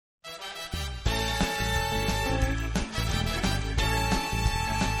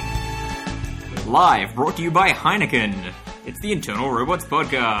Live, brought to you by Heineken. It's the Internal Robots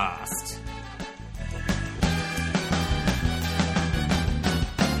Podcast.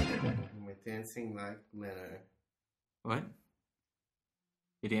 We're dancing like Leno. What?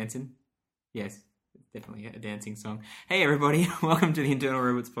 You're dancing? Yes, it's definitely a dancing song. Hey everybody, welcome to the Internal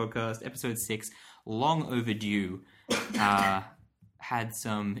Robots Podcast, episode 6, long overdue. Had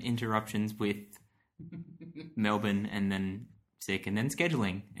some interruptions with Melbourne and then sick and then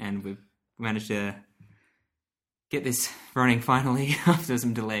scheduling, and we've managed to get this running finally after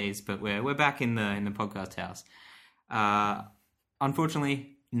some delays, but we're back in the podcast house.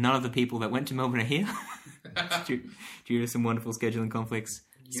 Unfortunately, none of the people that went to Melbourne are here due to some wonderful scheduling conflicts.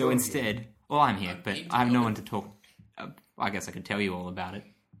 So instead, well, I'm here, but I have no one to talk. I guess I could tell you all about it,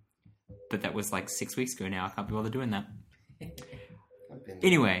 but that was like 6 weeks ago now. I can't be bothered doing that.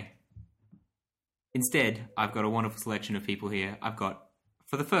 Anyway, instead, I've got a wonderful selection of people here. I've got,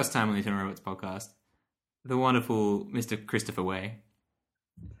 for the first time on the Internal Robots Podcast, the wonderful Mr. Christopher Way.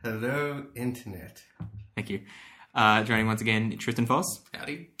 Hello, Internet. Thank you. Joining once again, Tristan Foss.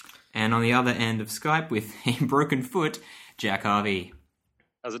 Howdy. And on the other end of Skype with a broken foot, Jack Harvey.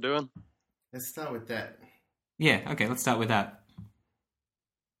 How's it doing? Let's start with that. Yeah, okay, let's start with that.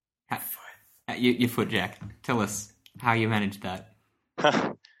 Your foot, Jack. Tell us how you managed that.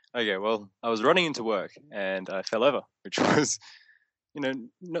 Okay, well, I was running into work and I fell over, which was, not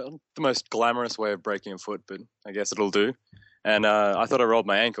the most glamorous way of breaking a foot, but I guess it'll do. And I thought I rolled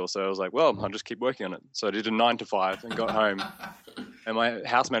my ankle, so I was like, well, I'll just keep working on it. So I did a 9 to 5 and got home. And my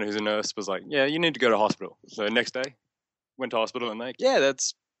housemate, who's a nurse, was like, yeah, you need to go to hospital. So next day, went to hospital and like, yeah,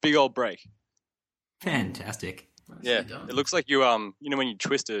 that's big old break. Fantastic. Yeah, it looks like you, when you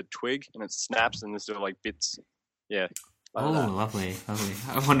twist a twig and it snaps and there's sort of like bits. Yeah. Like Oh, that. lovely.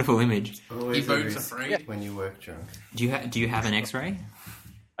 A wonderful image. Always Your a bones are risk free. when you work drunk. Do you have an X-ray?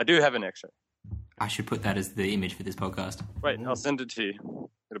 I do have an X-ray. I should put that as the image for this podcast. Wait, I'll send it to you.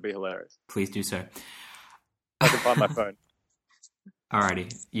 It'll be hilarious. Please do so. I can find my phone.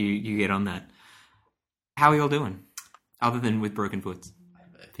 Alrighty, you get on that. How are you all doing? Other than with broken foots. I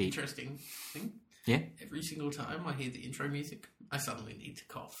have an Pete. interesting thing. Yeah? Every single time I hear the intro music, I suddenly need to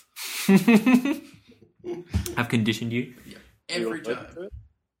cough. I've conditioned you. Yeah. Every You allergic to time.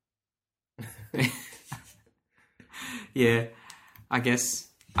 it? Yeah, I guess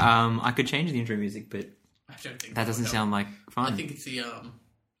I could change the intro music, but I don't think that doesn't would sound like help. fun. I think it's the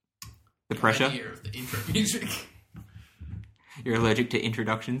pressure? idea of the intro music. You're allergic to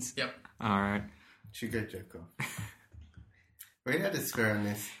introductions? Yep. Alright. Should go jerk off. We're allowed to swear on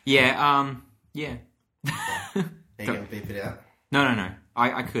this. Yeah, yeah. Are you going to beep it out? No.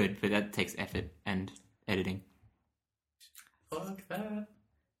 I could, but that takes effort and editing. Fuck that.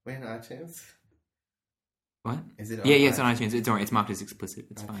 We're in iTunes. What? Is it? Yeah, it's on iTunes. It's alright. It's marked as explicit.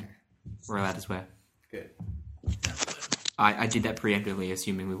 It's Okay. fine. We're allowed to swear. Good. I did that preemptively,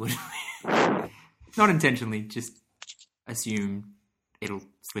 assuming we would. Not intentionally, just assume it'll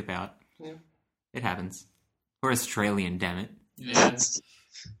slip out. Yeah. It happens. We're Australian, damn it. Yeah.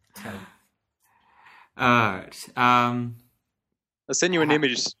 Alright. I'll send you an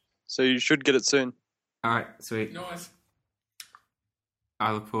image, so you should get it soon. Alright, sweet. Nice.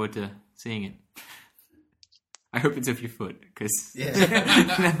 I look forward to seeing it. I hope it's of your foot, because Yeah.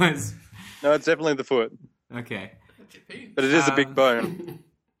 that was... No, it's definitely the foot, Okay. That's your penis. but it is a big bone.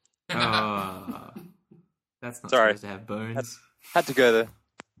 That's not Sorry. supposed to have bones. Had to go there.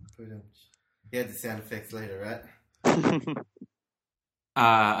 You had the sound effects later, right?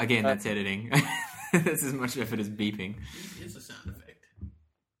 Again, that's editing. That's as much effort as beeping. It's a sound effect.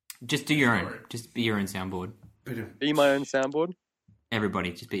 Just do your own. Sorry. Just be your own soundboard. Be my own soundboard.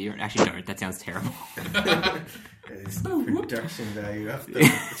 Everybody, just be your own. Actually, don't. That sounds terrible. There's production value after the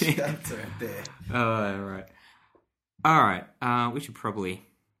shots right there. Right. All right. We should probably...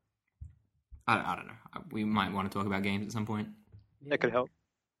 I don't know. We might want to talk about games at some point. That could help.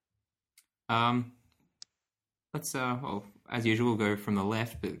 Let's, well, as usual, go from the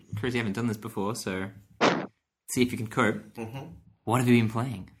left, but Chris, you haven't done this before, so see if you can cope. Mm-hmm. What have you been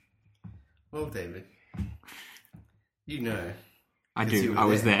playing? Well, David, you know. I 'Cause you do. were I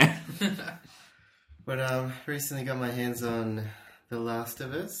was there. But recently got my hands on The Last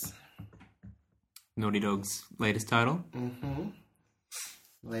of Us. Naughty Dog's latest title. Mm-hmm.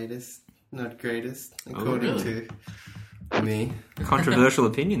 Latest, not greatest, Oh, according really? to me. Controversial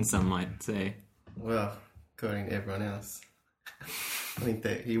opinion, some might say. Well, according to everyone else. I think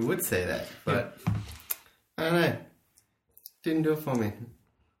that he would say that, but I don't know. Didn't do it for me.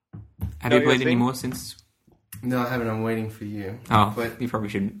 Have No, you played you're any saying- more since? No, I haven't. I'm waiting for you. Oh, But you probably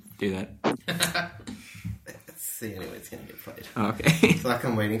shouldn't do that. the only way it's going to get played. Oh, okay. It's like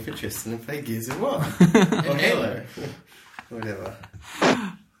I'm waiting for Tristan to play Gears of War. Or Halo. Whatever.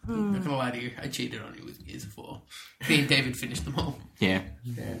 I'm not gonna lie to you, I cheated on you with Gears of War. Me and David finished them all. Yeah.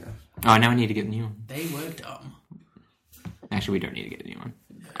 Fair enough. Oh, now I need to get the new one. They were dumb. Actually, we don't need to get the new one.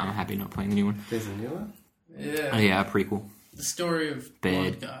 I'm happy not playing the new one. There's a new one? Yeah. Oh, yeah, a prequel. The story of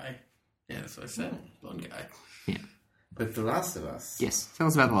Bad. Blonde Guy. Yeah, that's what I said. Blonde Guy. With The Last of Us. Yes. Tell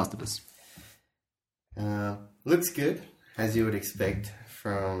us about The Last of Us. Looks good, as you would expect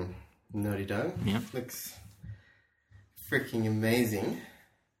from Naughty Dog. Yeah. Looks freaking amazing.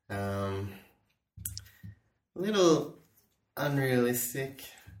 A little unrealistic,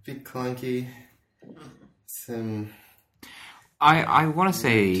 bit clunky. Some I want to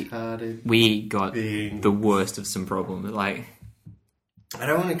say retarded we got things. the worst of some problems. Like, I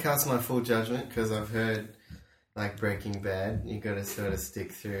don't want to cast my full judgment because I've heard, like Breaking Bad, you got to sort of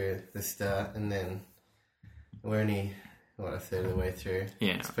stick through the start, and then we're only a third of the way through.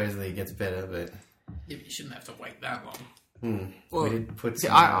 Yeah. Supposedly it gets better, but Yeah, but you shouldn't have to wait that long. well, we did put see,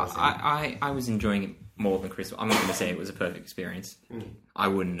 some hours in. I was enjoying it more than Chris. I'm not going to say it was a perfect experience. I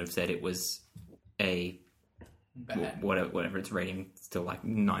wouldn't have said it was a Bad. whatever its rating, still like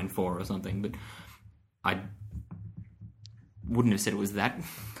 9.4 or something. But I wouldn't have said it was that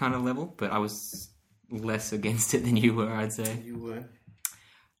kind of level. But I was less against it than you were, I'd say. You were.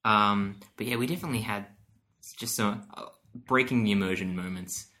 But yeah, we definitely had just some breaking the immersion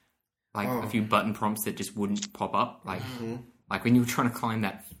moments, like a few button prompts that just wouldn't pop up, like when you were trying to climb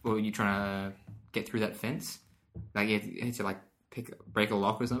that, or you're trying to get through that fence, like you had to like break a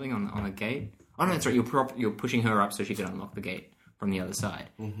lock or something on a gate. Oh no, that's right. You're pushing her up so she could unlock the gate from the other side,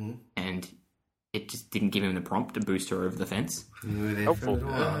 and it just didn't give him the prompt to boost her over the fence. You were there Helpful. for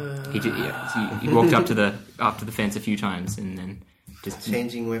a while. He just, so he walked up to the fence a few times and then just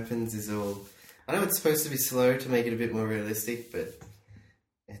Changing weapons is all... I know it's supposed to be slow to make it a bit more realistic, but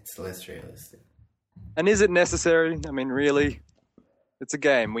it's less realistic. And is it necessary? I mean, really? It's a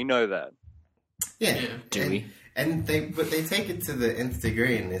game. We know that. Yeah. Yeah. Do we? And they take it to the nth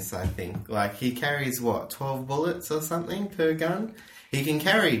degree in this, I think. Like, he carries, 12 bullets or something per gun? He can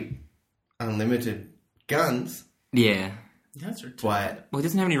carry unlimited guns, yeah. That's ridiculous. but Well, he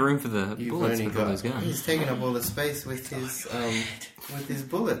doesn't have any room for the you've bullets only with all got... those guns. He's taking up all the space with his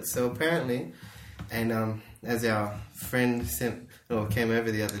bullets. So apparently... And as our friend came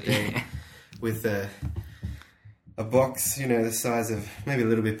over the other day with a box, the size of maybe a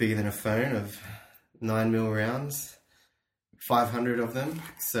little bit bigger than a phone of 9mm rounds, 500 of them.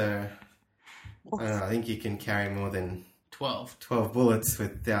 So I don't know. I think you can carry more than 12. 12 bullets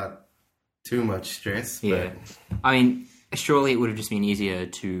without too much stress. Yeah. I mean, surely it would have just been easier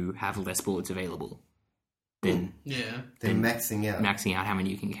to have less bullets available than Yeah. They're maxing out. maxing out how many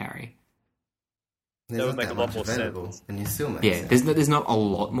you can carry. There's That would not make that a lot much more available, sense. and you still max Yeah, out. there's not a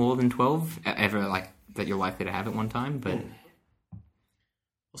lot more than 12 ever like that you're likely to have at one time, but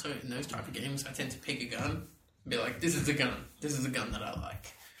Also, in those type of games, I tend to pick a gun and be like, this is the gun. This is the gun that I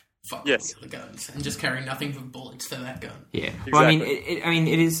like. Fuck Yes. all the other guns. And just carry nothing but bullets for that gun. yeah. Well, I mean,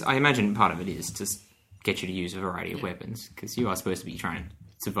 Exactly. it is. I imagine part of it is to get you to use a variety of weapons because you are supposed to be trying to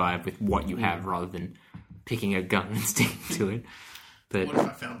survive with what you have rather than picking a gun and sticking to it. But What if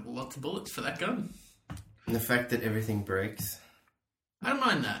I found lots of bullets for that gun? And the fact that everything breaks. I don't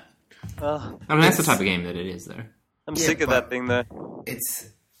mind that. Well, I mean, that's the type of game that it is, though. I'm Yeah, sick of but- that thing, though. It's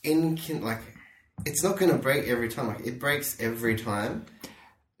it's not going to break every time. Like, it breaks every time.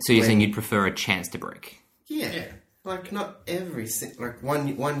 So you're saying you'd prefer a chance to break? Yeah. Like, not every...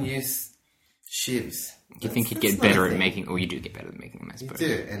 one use shivs. Do you think you'd That's get not a better at thing. making, or you do get better at making them, I You suppose.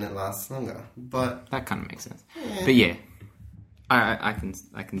 do, and it lasts longer. But, That kind of makes sense. But yeah, I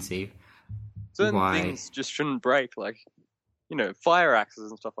can see. Certain Why? things just shouldn't break, like, fire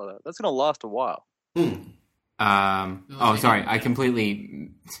axes and stuff like that. That's going to last a while. Oh, sorry. I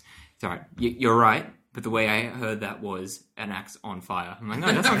completely. Sorry, you're right. But the way I heard that was an axe on fire. I'm like,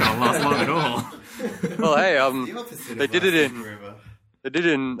 no, that's not going to last long at all. Well, hey, the opposite they of did it lasting in- forever. they did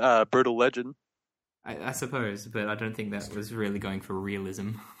in Brutal Legend. I suppose, but I don't think that was really going for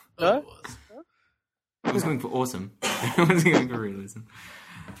realism. Oh, Huh? it was. It was going for awesome. It wasn't going for realism.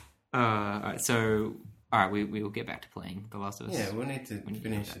 Alright, so we will get back to playing The Last of Us. Yeah, we'll need to When you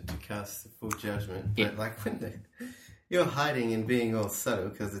finish get it to cast the full judgment. Yeah. But, like, when you're hiding and being all subtle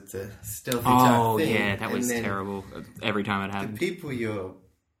because it's a stealthy Oh type thing. yeah, that and was then terrible. Every time it The happened. people you're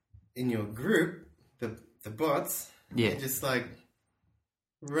in your group, the bots, Yeah. they just like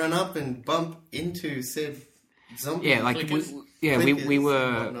run up and bump into said zombies. Yeah, like Clickers. we and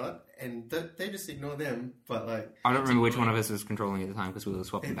were. whatnot, and they just ignore them. But like, I don't remember which one of us was controlling at the time because we were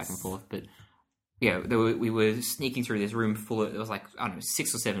swapping back and forth. But we were sneaking through this room full of, there was like, I don't know,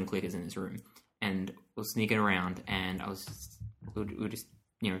 6 or 7 clickers in this room. And we were sneaking around, and we were just,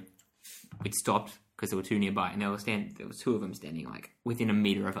 we'd stopped because there were 2 nearby, and there was 2 of them standing like within a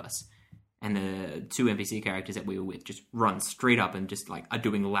meter of us. And the 2 NPC characters that we were with just run straight up and just like are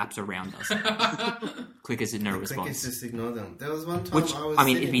doing laps around us. Clickers had no response. Clickers just ignore them. There was one time Which, I was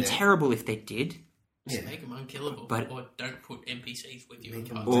it'd be terrible if they did. Just make them unkillable, or don't put NPCs with you.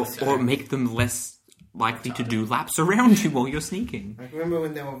 Or make them less likely to do laps around you while you're sneaking. I remember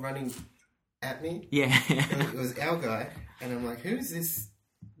when they were running at me. Yeah. It was our guy, and I'm like, who's this?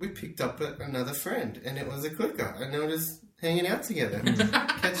 We picked up another friend, and it was a clicker, and they were just hanging out together,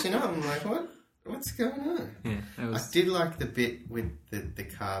 catching up. I'm like, what's going on? Yeah, I did like the bit with the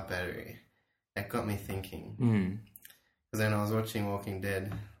car battery. That got me thinking. Because then I was watching Walking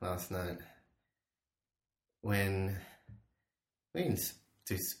Dead last night. When we can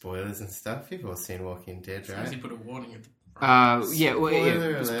do spoilers and stuff. You've all seen Walking Dead, right? So you put a warning at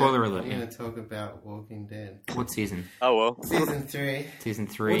the spoiler alert. I'm going to talk about Walking Dead. What season? Oh, well. Season 3. Season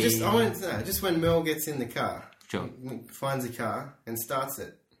 3. Well, just when Mel gets in the car. Sure. Finds a car and starts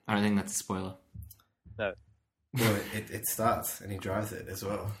it. I don't think that's a spoiler. No. Well, it starts and he drives it as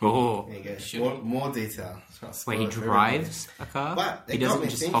well. Oh. There you go. More detail. Wait, he drives a car? But he doesn't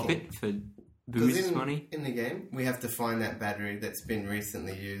just hop it for booze money? In the game, we have to find that battery that's been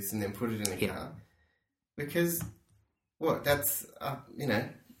recently used and then put it in the car. Because, that's,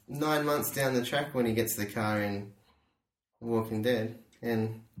 9 months down the track when he gets the car in Walking Dead.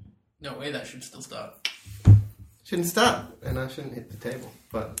 And no way that should still start. Shouldn't start, and I shouldn't hit the table.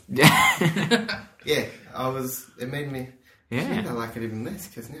 But, it made me, I like it even less,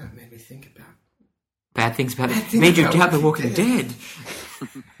 because now it made me think about bad things about it. Made you doubt The Walking Dead.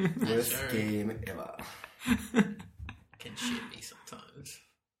 Worst game ever. Can shit me sometimes.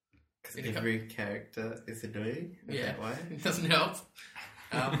 Because every character is annoying. Yeah, that way. It doesn't help.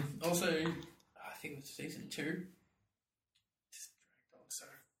 Also, I think it was season 2. Just dragged on so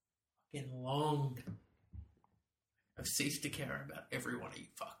fucking long. I've ceased to care about every one of you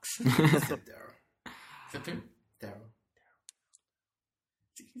fucks. Except Daryl. Except who? Daryl.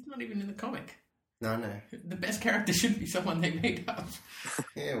 He's not even in the comic. No. The best character should be someone they made up.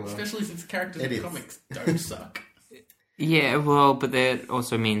 Yeah, well. Especially since the characters in the comics don't suck. Yeah, well, but that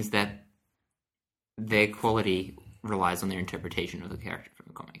also means that their quality relies on their interpretation of the character from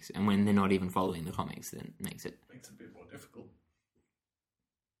the comics. And when they're not even following the comics, then it makes it a bit more difficult.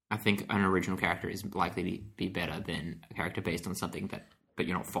 I think an original character is likely to be better than a character based on something but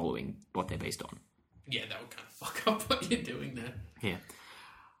you're not following what they're based on. Yeah, that would kind of fuck up what you're doing there. Yeah.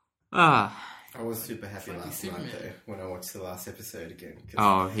 I was super happy last night, though, when I watched the last episode again.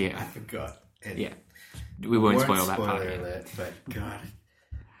 Oh, yeah. I forgot. And yeah. We won't spoil that part. Spoiler alert, but God,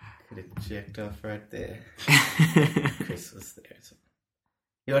 I could have checked off right there. Chris was there. So.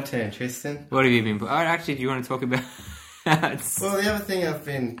 Your turn, Tristan. What have you been... actually, do you want to talk about... Well, the other thing I've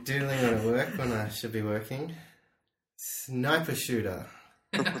been doodling on at work when I should be working, sniper shooter.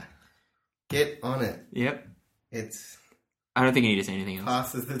 Get on it. Yep. It's... I don't think you need to say anything else.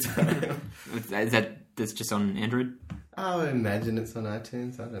 Passes the time. That's just on Android? I would imagine it's on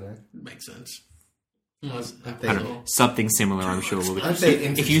iTunes. I don't know. Makes sense. I don't know. Something similar, I'm sure.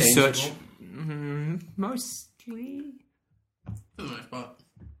 If you search... mostly... For the most part.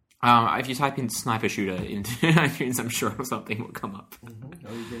 If you type in sniper shooter into iTunes, I'm sure something will come up. Mm-hmm.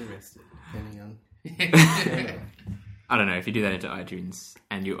 Or you get arrested, depending on... I don't know. If you do that into iTunes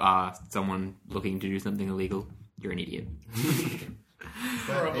and you are someone looking to do something illegal, you're an idiot.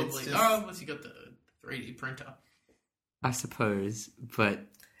 Probably. Unless you got the 3D printer. I suppose. But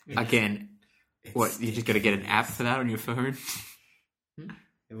again, you just got to get an app for that on your phone?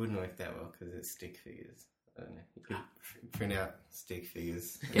 It wouldn't work that well because it's stick figures. I don't know. You could print out stick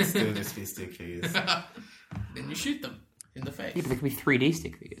figures. Yeah. Still just be stick figures. Then you shoot them in the face. Yeah, but they can be 3D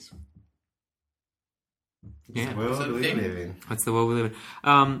stick figures. It's the world we live in. That's the world we live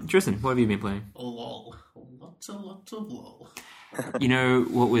in. Tristan, what have you been playing? LOL. Lots of LOL. You know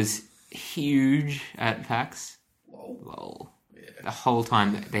what was huge at PAX? LOL. Yeah. The whole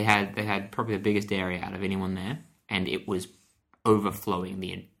time they had probably the biggest area out of anyone there, and it was overflowing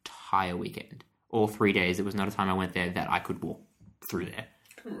the entire weekend. All 3 days, there was not a time I went there that I could walk through there.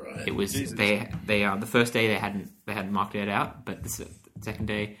 Right. It was Jesus. They the first day they hadn't marked it out, but the second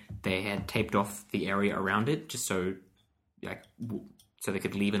day they had taped off the area around it just so they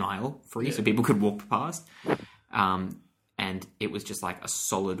could leave an aisle free so people could walk past. And it was just like a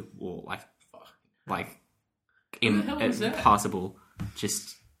solid wall, impassable,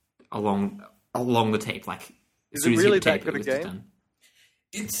 just along the tape. Like is it really that good a game?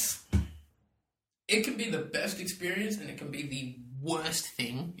 It's it can be the best experience and it can be the worst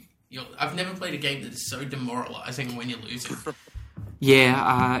thing. I've never played a game that is so demoralizing when you're losing.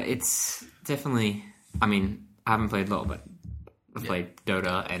 Yeah, it's definitely. I mean, I haven't played LoL, but I've played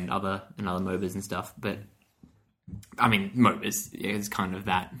Dota and other MOBAs and stuff. But I mean, MOBAs is kind of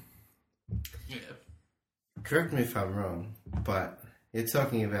that. Yeah. Correct me if I'm wrong, but you're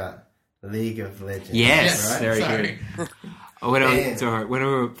talking about League of Legends. Yes, right? very Sorry. good. When I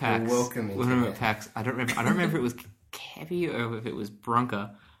were at PAX, welcoming when I were to at PAX, I don't remember if it was Kevy or if it was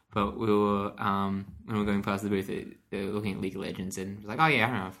Bronca, but we were when we were going past the booth, they were looking at League of Legends and it was like, oh yeah, I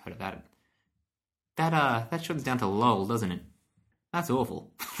don't know, I've heard of that. That shuts down to LOL, doesn't it? That's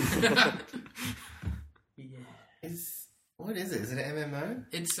awful. Yeah. What is it? Is it an MMO?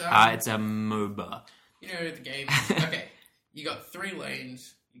 It's It's a MOBA. you know the game. Okay, you got 3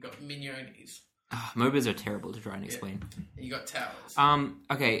 lanes. You got minions. MOBAs are terrible to try and explain. And you got towers.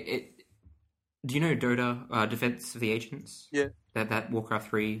 Okay. Do you know Dota, Defense of the Agents? Yeah. That Warcraft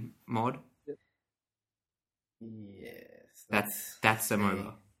 3 mod. Yes. That's a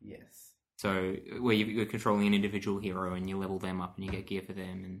MOBA. Yes. So where you're controlling an individual hero and you level them up and you get gear for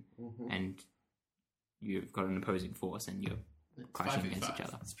them and you've got an opposing force and you're clashing against each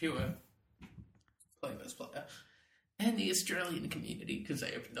other. It's pure player versus player. And the Australian community, because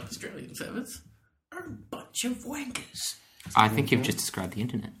they opened up Australian servers, are a bunch of wankers. I think you've just described the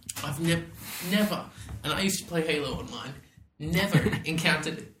internet. I've never, and I used to play Halo online, never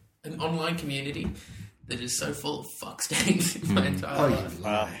encountered an online community that is so full of fuck stains in my entire life. You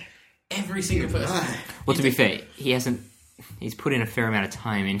lie. Every single person. Lie. Well, to be fair, he's put in a fair amount of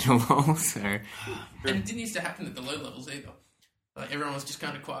time into LoL, so... And it didn't used to happen at the low levels either. Like, everyone was just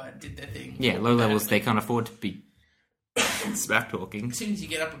kind of quiet, did their thing. Yeah, low levels, they can't afford to be smack talking. As soon as you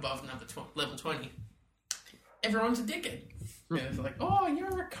get up above level 20, everyone's a dickhead. And it's like, oh,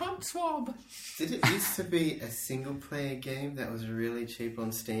 you're a cunt swab. Did it used to be a single player game that was really cheap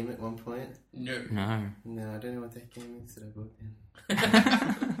on Steam at one point? No. No. No, I don't know what that game is that I bought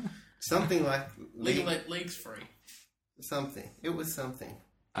then. Something like League's free. something. It was something.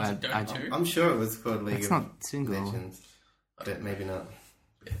 Dota 2? I'm sure it was called League It's of not single. Legends, but maybe not.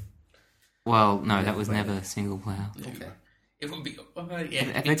 Well, no, that was never single player. Okay. It would be, Have it'd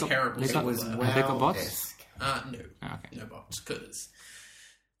they be got- terrible. they got- It was single Have they got WoW bots? esque. No. Oh, okay. No bots, because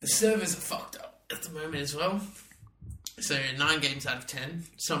the servers are fucked up at the moment as well. So 9 games out of 10,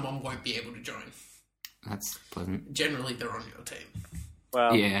 someone won't be able to join. That's pleasant. Generally, they're on your team.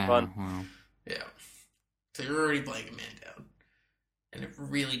 Wow. Yeah, Fun. well... Yeah. So you're already playing a man down. And it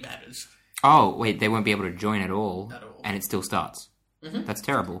really matters. Oh, wait, they won't be able to join at all. At all. And it still starts. Mhm. That's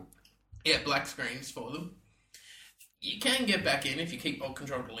terrible. Yeah, black screens for them. You can get back in if you keep alt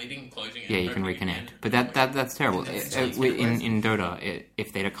control deleting and closing it. Yeah, you can opening reconnect. again. But that's terrible. That's In Dota,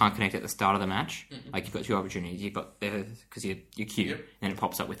 if they can't connect at the start of the match, like you've got 2 opportunities. You've got because you queue, Yep. and it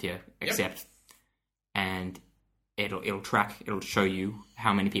pops up with your accept, and it'll show you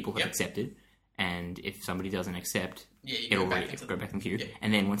how many people have Yep. accepted, and if somebody doesn't accept, Yeah, you it'll go back into go back and queue. Yeah.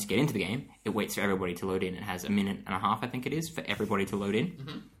 And then once you get into the game, it waits for everybody to load in. It has a minute and a half, I think it is, for everybody to load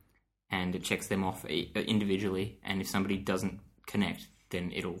in, and it checks them off individually. And if somebody doesn't connect,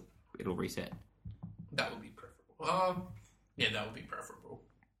 then it'll reset. That would be preferable. Yeah, that would be preferable.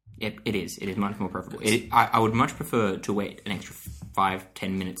 It is. It is much more preferable. I would much prefer to wait an extra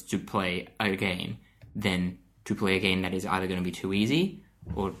 5-10 minutes to play a game than to play a game that is either going to be too easy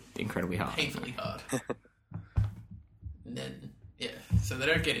or incredibly hard. Painfully hard. And then, yeah, so they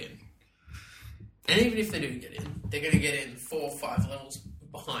don't get in. And even if they do get in, they're going to get in 4 or 5 levels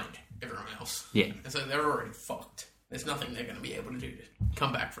behind everyone else. Yeah. And so they're already fucked. There's nothing they're going to be able to do to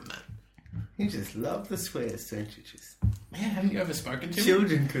come back from that. You just love the swears, don't you? Just Man, haven't you ever spoken to me?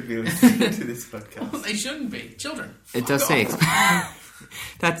 children could be listening to this Well, podcast. they shouldn't be. Children. It fuck does say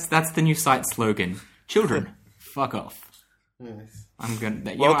off. that's the new site slogan. Children, fuck off. Yes. I'm gonna.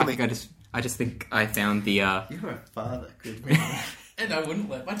 You know, I Welcoming. think I just think I found the. You're a father, good man. And I wouldn't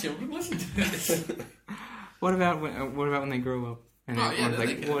let my children listen to this. What about when they grow up? And Oh, yeah, everyone's then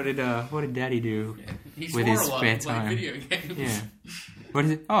like, they can. what did Daddy do? Yeah, he's With swore his a lot spare and played time. video games. Yeah. What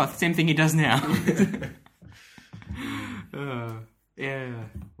is it? Oh, it's the same thing he does now. Yeah.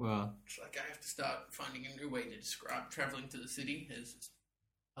 Well, It's like I have to start finding a new way to describe traveling to the city as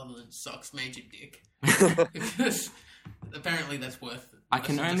other than sucks magic dick. Because apparently that's worth it. I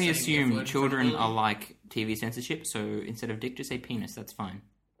can That's only just saying the F assume word children for are like TV censorship, so instead of dick, just say penis. That's fine.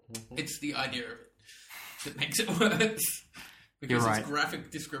 It's the idea of it that makes it worse. Because You're it's right. graphic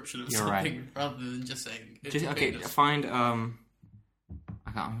description of You're something rather than just saying it's Just a okay. penis. Find I'm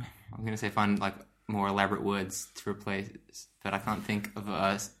gonna say find like more elaborate words to replace, but I can't think of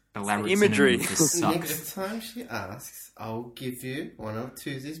elaborate Imagery. synonym for suck. Next time she asks, I'll give you one of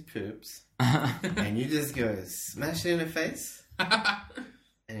Tuesday's poops, and you just go smash it in her face.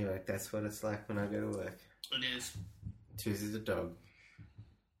 Anyway, that's what it's like when I go to work. It is. Tuesday's a dog.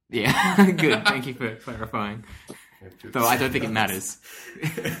 Yeah, good. Thank you for clarifying. Though I don't think it matters.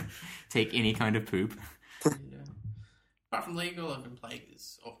 Take any kind of poop. Yeah. Apart from League, all I've been playing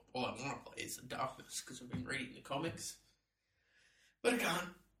is, or all I want to play is The Darkness, because I've been reading the comics. But I can't,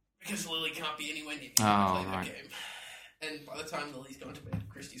 because Lily can't be anywhere near me when I play that game. And by the time Lily's gone to bed,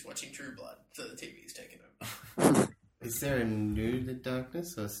 Christy's watching True Blood, so the TV's taken over. Is there a new The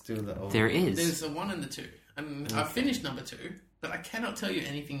Darkness or still the old? There is. There's a 1 and the 2. And I've finished number 2, but I cannot tell you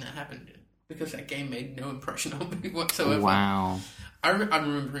anything that happened in it, because that game made no impression on me whatsoever. Wow. I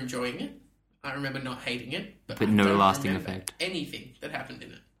remember enjoying it. I remember not hating it. But I no don't lasting remember effect. anything that happened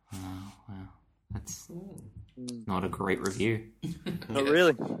in it. Oh, wow. That's not a great review. Not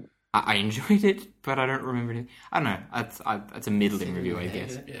really. I enjoyed it, but I don't remember it. I don't know. That's a middling review, I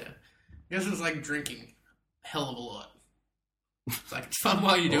guess. Yeah. I guess it's like drinking a hell of a lot. It's like, it's fun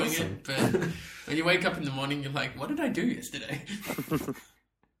while you're doing it, but when you wake up in the morning, you're like, what did I do yesterday?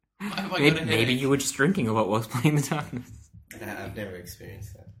 Why have I got a Maybe headache? you were just drinking a lot whilst playing The Darkness. I've never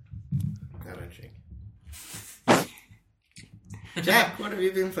experienced that. I don't drink. Jack, what have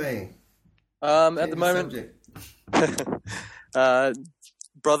you been playing? At the moment,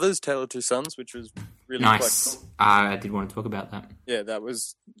 Brothers, Tale of Two Sons, which was really quite Nice. cool. I did want to talk about that. Yeah, that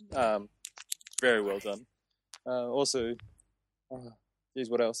was very well done. Also, geez,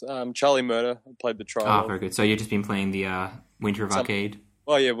 what else? Charlie Murder. I played the trial. Ah, very good. So you've just been playing the Winter of Arcade?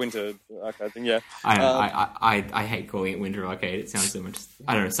 Oh yeah, Winter Arcade thing. Yeah. I don't know. I hate calling it Winter of Arcade. It sounds so much...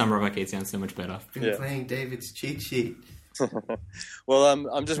 I don't know. Summer of Arcade sounds so much better. Been playing David's cheat sheet. Well,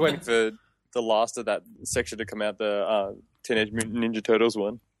 I'm just waiting for the last of that section to come out, the Teenage Mutant Ninja Turtles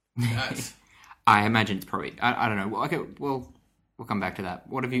one. Nice. I imagine it's probably... I don't know. Well, okay, we'll come back to that.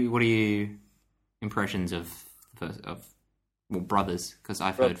 What are your impressions of Brothers? Because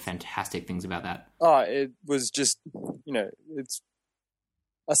I've heard fantastic things about that. Oh, it was just, it's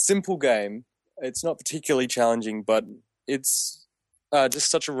a simple game. It's not particularly challenging, but it's just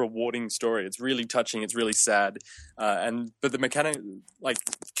such a rewarding story. It's really touching. It's really sad. But the mechanic, like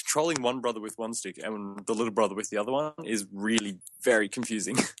controlling one brother with one stick and the little brother with the other one, is really very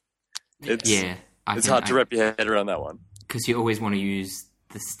confusing. It's hard to wrap your head around that one. Because you always want to use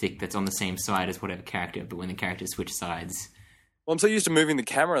the stick that's on the same side as whatever character, but when the characters switch sides... Well, I'm so used to moving the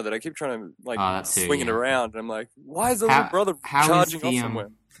camera that I keep trying to swing it around, and I'm like, why is the little brother charging off somewhere?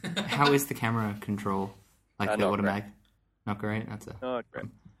 How is the camera control? Like the not automatic? Not great? That's a... Not great.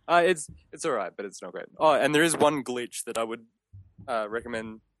 It's all right, but it's not great. Oh, and there is one glitch that I would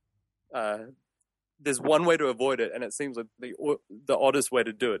recommend. There's one way to avoid it, and it seems like the oddest way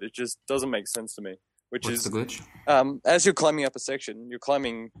to do it. It just doesn't make sense to me. What's the glitch? As you're climbing up a section, you're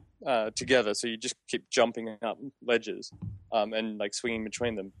climbing together, so you just keep jumping up ledges and like swinging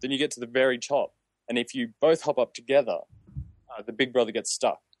between them. Then you get to the very top, and if you both hop up together, the big brother gets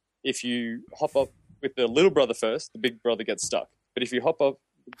stuck. If you hop up with the little brother first, the big brother gets stuck. But if you hop up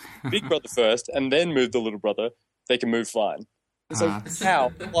the big brother first and then move the little brother, they can move fine. So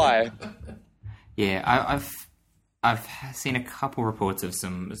how? Why? Yeah, I've seen a couple reports of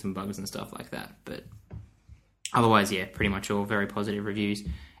some bugs and stuff like that, but otherwise, yeah, pretty much all very positive reviews,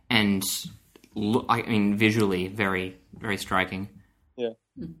 and visually very, very striking. Yeah,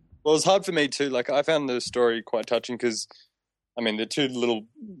 well, it's hard for me too. Like, I found the story quite touching because, they're two little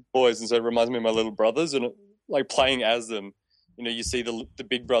boys, and so it reminds me of my little brothers, and like playing as them. You see the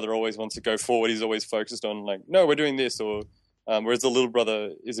big brother always wants to go forward. He's always focused on like, no, we're doing this, or whereas the little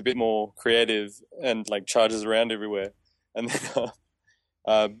brother is a bit more creative and like charges around everywhere. And then,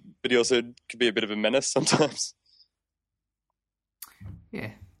 but he also could be a bit of a menace sometimes.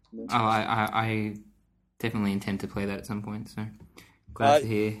 Yeah. Oh, I definitely intend to play that at some point. So glad to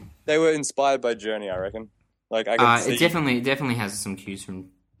hear. They were inspired by Journey, I reckon. Like I it definitely has some cues from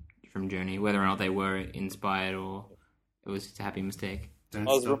Journey, whether or not they were inspired or it was just a happy mistake. I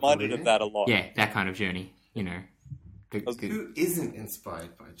was reminded of that a lot. Yeah, that kind of Journey. Who isn't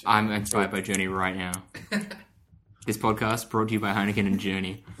inspired by Journey? I'm inspired by Journey right now. This podcast brought to you by Heineken and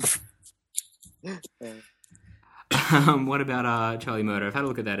Journey. What about Charlie Murder? I've had a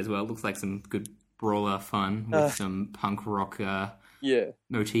look at that as well. It looks like some good brawler fun with some punk rock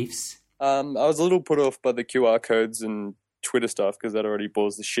motifs. I was a little put off by the QR codes and Twitter stuff because that already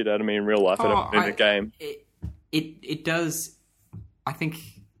bores the shit out of me in real life. I don't in the game. It does. I think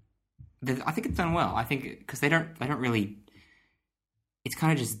it's done well. I think because they don't really. It's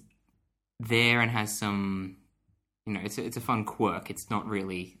kind of just there and has some. It's a fun quirk. It's not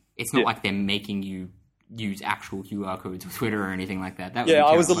really it's not Yeah. like they're making you use actual QR codes with Twitter or anything like that. That would Yeah, be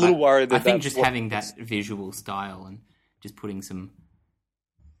I was a terrible. little worried that I think that's just what- having that visual style and just putting some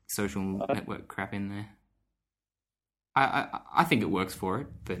social network crap in there. I think it works for it,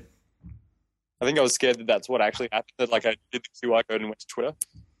 but I think I was scared that that's what actually happened. That like I did the QR code and went to Twitter.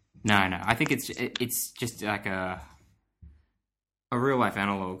 no. I think it's just like a real life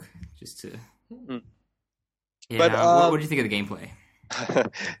analog, just to. Yeah. But, what do you think of the gameplay?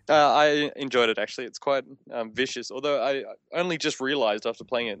 I enjoyed it actually. It's quite vicious. Although I only just realised after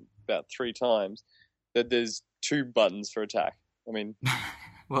playing it about 3 times that there's 2 buttons for attack. I mean,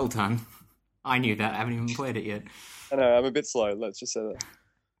 Well done. I knew that. I haven't even played it yet. I know I'm a bit slow. Let's just say that.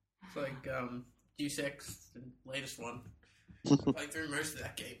 It's like Deus Ex, the latest one. I played through most of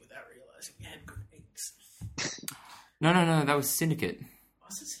that game without realizing it had grenades. No. That was Syndicate.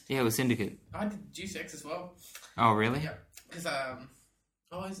 Was it? Yeah, it was Syndicate. I did Deus Ex as well. Oh, really? Yeah, because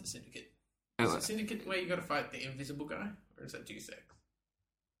is it Syndicate? Oh, Is it Syndicate where you got to fight the invisible guy, or is that Deus Ex?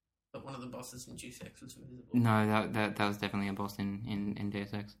 But one of the bosses in Deus Ex was invisible. no, that was definitely a boss in Deus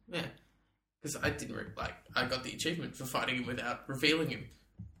Ex. Yeah, because I didn't I got the achievement for fighting him without revealing him.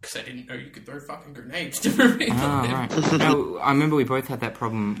 Because I didn't know you could throw fucking grenades to reveal Oh, him. right. No, I remember we both had that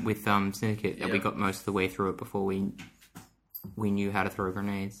problem with Syndicate, that we Yeah. got most of the way through it before we knew how to throw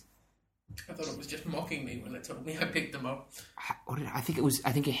grenades. I thought it was just mocking me when it told me I picked them up. What did I think it was?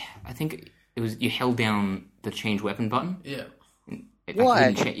 I think it was you held down the change weapon button. Yeah. Why?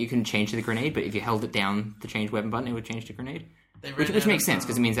 You couldn't change the grenade, but if you held it down, the change weapon button, it would change the grenade. They Which ran out makes of, sense,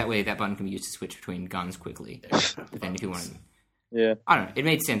 because it means that way that button can be used to switch between guns quickly. But then if you wanted... Yeah. I don't know, it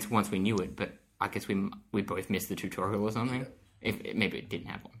made sense once we knew it, but I guess we both missed the tutorial or something. Maybe it didn't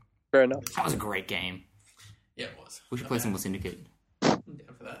have one. Fair enough. That was a great game. Yeah, it was. We should play some more Syndicate. I'm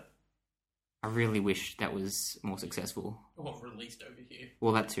down for that. I really wish that was more successful. Or released over here.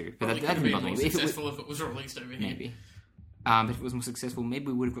 Well, that too. But Probably that could didn't be bother more me. If it was, successful if it was released over here. maybe. But if it was more successful, maybe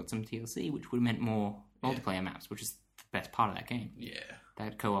we would have got some TLC, which would have meant more multiplayer maps, which is the best part of that game. Yeah,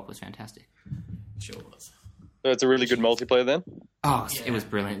 That co-op was fantastic. sure was. So it's a really good multiplayer then. Oh, Yeah. it was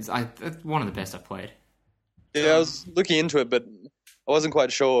brilliant. It's one of the best I've played. Yeah, I was looking into it, but I wasn't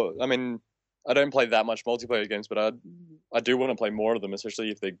quite sure. I mean, I don't play that much multiplayer games, but I do want to play more of them,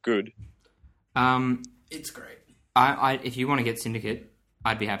 especially if they're good. It's great. If you want to get Syndicate,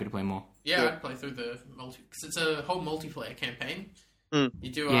 I'd be happy to play more. Yeah, I'd play through the because it's a whole multiplayer campaign. Mm.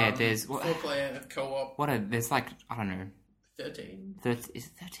 You do there's 4-player co-op. There's like, I don't know, 13. is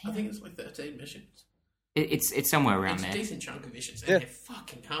it 13? I think it's like 13 missions. It's somewhere around It's a there. decent chunk of missions, and Yeah. they're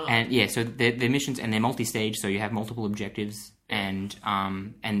fucking hard. And yeah, so they're missions and they're multi-stage, so you have multiple objectives and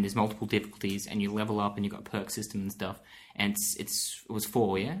there's multiple difficulties, and you level up and you've got perk system and stuff. And it was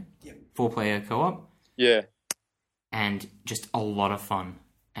 4, yeah? Yep. 4-player co-op, Yeah. and just a lot of fun.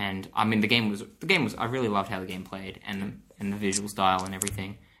 And I mean, the game was I really loved how the game played and the visual style and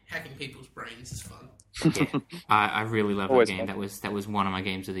everything. Hacking people's brains is fun. Yeah, I really loved Always that game. fun. That was one of my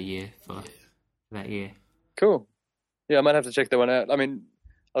games of the year for that year. Cool. Yeah, I might have to check that one out. I mean,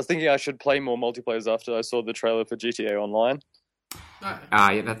 I was thinking I should play more multiplayers after I saw the trailer for GTA Online. No,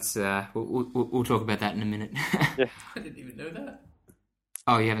 Yeah, that's we'll talk about that in a minute. I didn't even know that.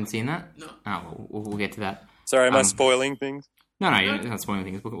 Oh, you haven't seen that? No. Oh, we'll get to that. Sorry, am I Um, spoiling things? No, you're not spoiling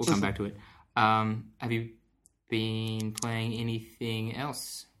things. We'll come back to it. Have you been playing anything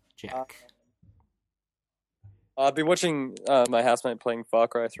else, Jack? I've been watching my housemate playing Far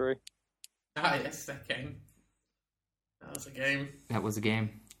Cry 3. Ah, yes, that game. That was a game. That was a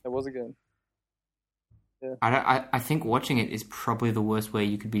game. That was a game. I think watching it is probably the worst way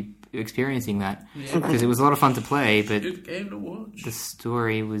you could be experiencing that, Yeah. because it was a lot of fun to play, but Good game to watch. the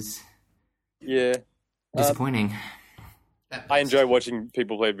story was Yeah. disappointing. I enjoy watching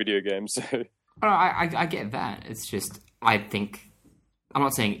people play video games. So. Oh, I get that. It's just, I think, I'm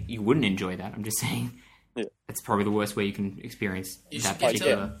not saying you wouldn't enjoy that. I'm just saying Yeah. it's probably the worst way you can experience You that should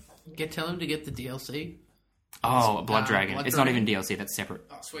particular. tell him to get the DLC. Oh, Blood Dragon. Blood It's not Dragon. even DLC. That's separate.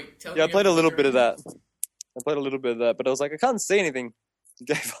 Oh, sweet. Tell him Yeah, I to played get a little Blood bit of that. But I was like, I can't see anything. I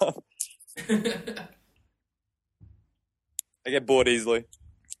gave up. Dragon. I get bored easily.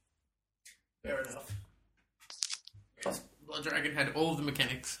 Fair enough. Yes, Blood Dragon had all of the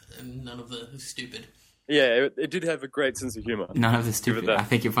mechanics and none of the stupid. Yeah, it did have a great sense of humor. None of the Give it stupid. that. I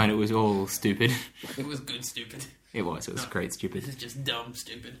think you'll find it was all stupid. It was good stupid. It was. It was great stupid. This is just dumb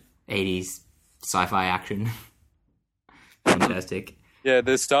stupid. 80s sci-fi action. Fantastic. Yeah,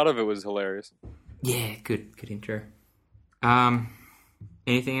 the start of it was hilarious. Yeah, good intro.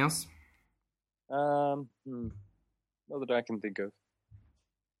 Anything else? Not that I can think of.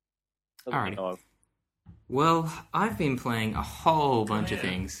 Not that I Alrighty. know of. Well, I've been playing a whole bunch of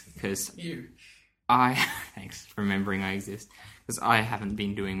things because You. thanks for remembering I exist, because I haven't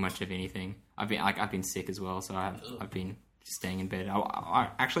been doing much of anything. I've been sick as well, so I've been just staying in bed.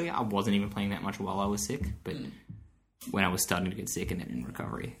 I wasn't even playing that much while I was sick, but when I was starting to get sick and then in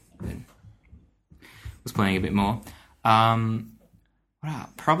recovery, then was playing a bit more.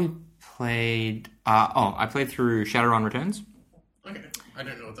 Probably played. I played through Shadowrun Returns. Okay. I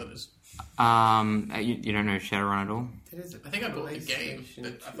don't know what that is. You don't know Shadowrun at all? I think I bought the game,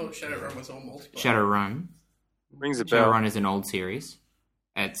 but I thought Shadowrun was all multiplayer. Shadowrun. Rings a bell. Shadowrun is an old series.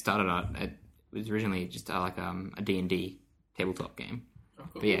 It started out. It was originally just like a D&D tabletop game. Oh,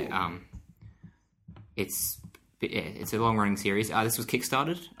 cool. But yeah, it's a long running series. This was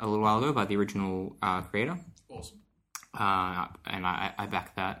kickstarted a little while ago by the original creator. Awesome. And I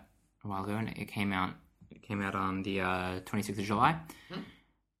backed that a while ago, and it came out. It came out on the 26th of July.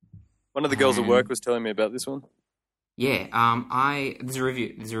 One of the girls at work was telling me about this one. Yeah, there's a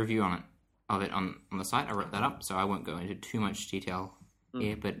review. There's a review of it on the site. I wrote that up, so I won't go into too much detail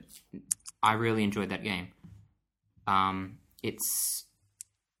here. But I really enjoyed that game. It's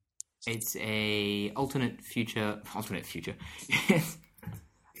a alternate future.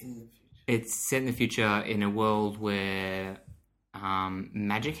 It's set in the future in a world where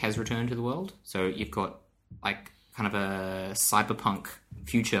magic has returned to the world. So you've got like kind of a cyberpunk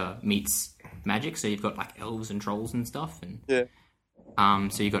future meets magic. So you've got like elves and trolls and stuff,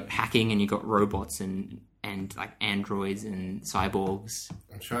 and so you've got hacking and you've got robots and like androids and cyborgs.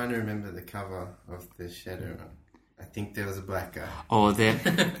 I'm trying to remember the cover of the Shadowrun. I think there was a black guy. Oh, there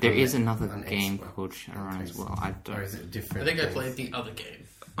is another on game Xbox. called Shadowrun as well. I don't. Or is it different? I think I things? played the other game.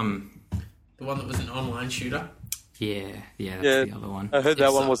 The one that was an online shooter. Yeah, that's the other one. I heard that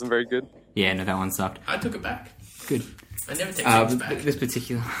It one sucked. wasn't very good. Yeah, no, that one sucked. I took it back. Good. I never take things back.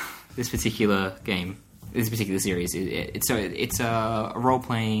 This particular game, this particular series, it's a role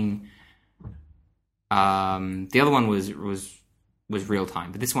playing. The other one was real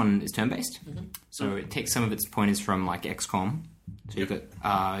time, but this one is turn based. So it takes some of its pointers from like XCOM. So you've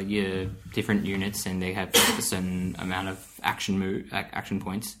got your different units, and they have a certain amount of action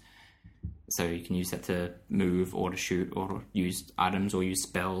points. So you can use that to move, or to shoot, or to use items, or use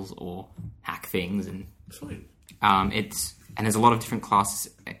spells, or hack things, and Sweet. and there's a lot of different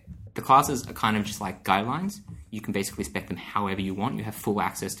classes. The classes are kind of just like guidelines. You can basically spec them however you want. You have full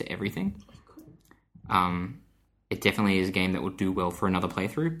access to everything. It definitely is a game that would do well for another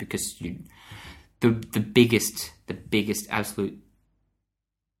playthrough, because the biggest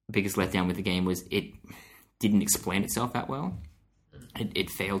letdown with the game was it didn't explain itself that well. It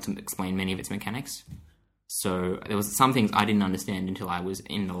failed to explain many of its mechanics. So there was some things I didn't understand until I was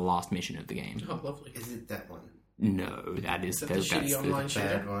in the last mission of the game. Oh, lovely. Is it that one? No, that is Is that the shitty online Bad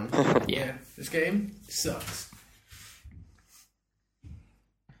shooter? one. yeah. This game sucks.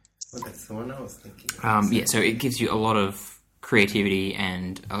 Well, that's the one I was thinking. Yeah, so it gives you a lot of creativity,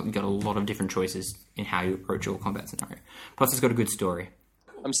 and you've got a lot of different choices in how you approach your combat scenario. Plus, it's got a good story.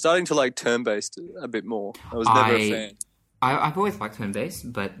 I'm starting to like turn-based a bit more. I was never a fan. I've always liked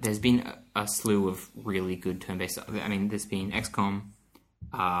turn-based, but there's been a slew of really good turn-based. I mean, there's been XCOM,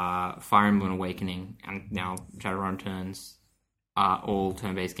 Fire Emblem Awakening, and now Shadowrun Returns, all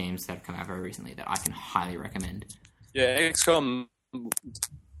turn-based games that have come out very recently that I can highly recommend. Yeah, XCOM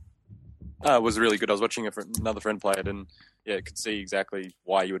was really good. I was watching another friend play it, and yeah, I could see exactly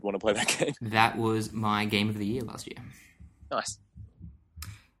why you would want to play that game. That was my game of the year last year. Nice.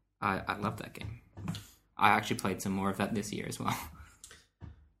 I love that game. I actually played some more of that this year as well.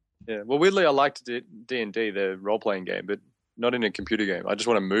 Yeah, well, weirdly, I liked D&D, the role-playing game, but not in a computer game. I just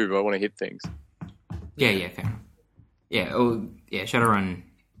want to move. I want to hit things. Yeah, fair enough. Yeah, Shadowrun.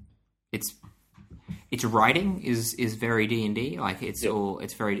 Its writing is very D&D. Like it's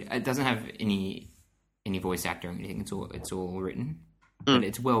very. It doesn't have any voice actor or anything. It's all written, but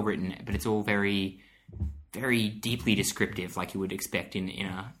it's well written. But it's all very, very deeply descriptive, like you would expect in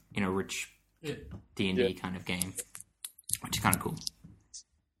a rich D&D kind of game, which is kind of cool.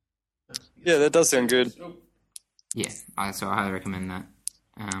 Yeah, that does sound good. Yeah, so I highly recommend that.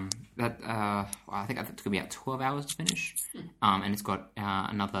 I think it took me about 12 hours to finish, and it's got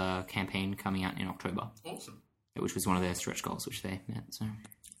another campaign coming out in October. Awesome. Which was one of their stretch goals, which they met. So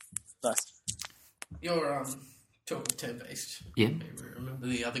Nice. You're talking turn-based. Yeah. I remember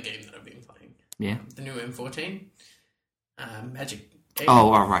the other game that I've been playing. Yeah. The new M14. Magic game.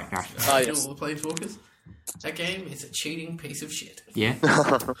 Oh, right. Yes. All the Planeswalkers. That game is a cheating piece of shit. Yeah.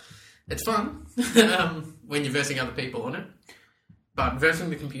 It's fun when you're versing other people on it. But versing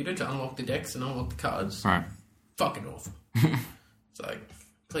the computer to unlock the decks and unlock the cards, Right. fucking awful. So I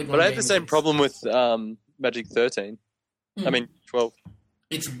played one But I had game the same with- problem with Magic 13. I Hmm. mean 12.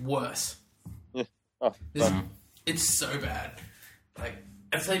 It's worse. Yeah. Oh, This- fun. It's so bad. Like,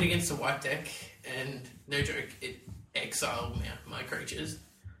 I played against a white deck, and no joke, it exiled my creatures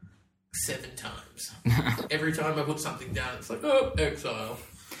 7 times. Every time I put something down, it's like, oh, exile.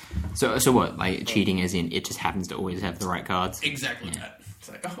 So what? Like cheating, as in it just happens to always have the right cards. Exactly that. It's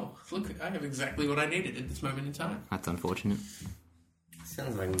like, oh, look, I have exactly what I needed at this moment in time. That's unfortunate.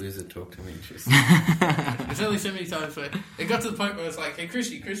 Sounds like loser talk to me, Tristan. There's only so many times where it got to the point where it's like, hey,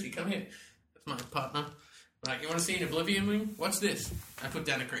 Christy, come here. That's my partner. Like, you want to see an Oblivion Ring? What's this? I put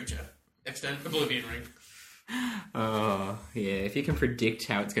down a creature. Next turn, Oblivion Ring. Oh yeah, if you can predict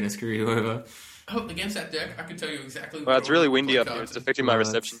how it's going to screw you over. Oh, against that deck, I can tell you exactly. Well, it's really windy up cards here. It's and- affecting my Well,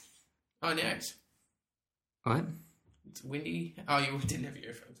 reception. Oh, nice. What? It's windy. Oh, you didn't have your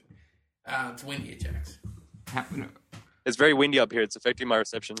earphones in. It's windy at Jack's. No. It's very windy up here. It's affecting my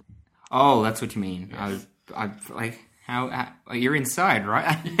reception. Oh, that's what you mean. I like how you're inside,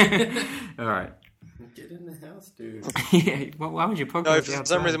 right? All right. Get in the house, dude. Yeah. Why would you podcast No, for some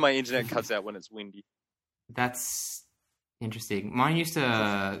outside? reason my internet cuts out when it's windy. That's interesting. Mine used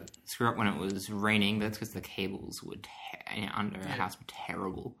to screw up when it was raining. That's because the cables would under our house were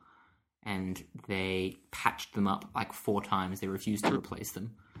terrible, and they patched them up like 4 times. They refused to replace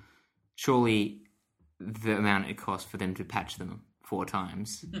them. Surely, the amount it cost for them to patch them 4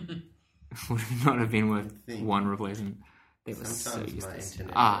 times would not have been worth think. one replacement. They were so Sometimes my useless.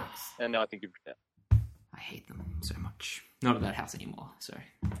 internet Ah, works. And now I think you've... Yeah. I hate them so much. Not at that house anymore. So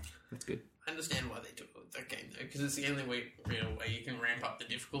that's good. I understand why they took that game though, because it's the only real way you can ramp up the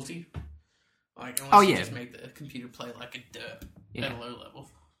difficulty. Like, unless you just make the computer play like a derp at a low level.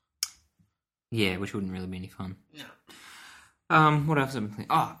 Yeah, which wouldn't really be any fun. No. What else have I been playing?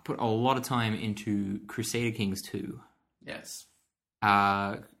 Oh, put a lot of time into Crusader Kings 2. Yes.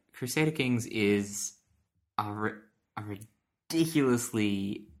 Crusader Kings is a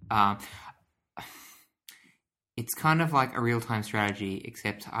ridiculously... it's kind of like a real-time strategy,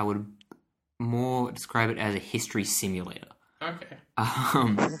 except I would more describe it as a history simulator. Okay.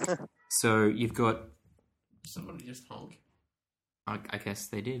 So you've got... Somebody just honk. I guess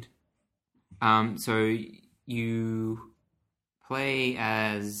they did. So you play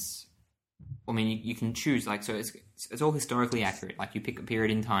as... I mean, you can choose, like, so it's all historically accurate. Like, you pick a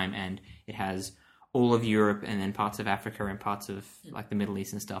period in time, and it has all of Europe, and then parts of Africa, and parts of, like, the Middle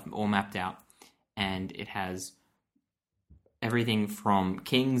East and stuff, all mapped out. And it has everything from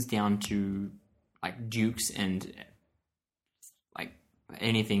kings down to, like, dukes and, like,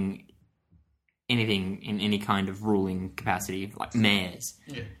 anything in any kind of ruling capacity, like mayors.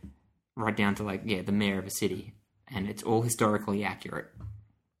 Yeah. Right down to, like, the mayor of a city. And it's all historically accurate.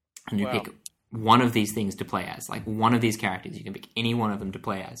 And you pick one of these things to play as. Like, one of these characters. You can pick any one of them to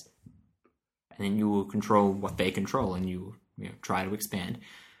play as. And then you will control what they control, and you try to expand.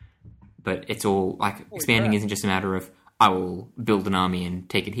 But it's all, like, expanding isn't just a matter of, I will build an army and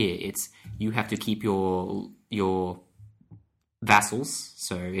take it here. It's, you have to keep your vassals.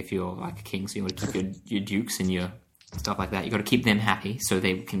 So if you're, like, a king, so you want to keep your dukes and your stuff like that. You've got to keep them happy so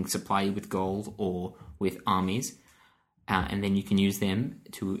they can supply you with gold or with armies. And then you can use them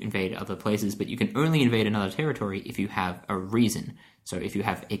to invade other places, but you can only invade another territory if you have a reason. So if you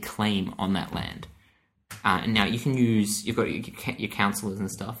have a claim on that land. And now you can use, you've got your counselors and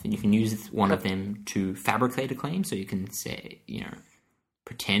stuff, and you can use one of them to fabricate a claim. So you can say,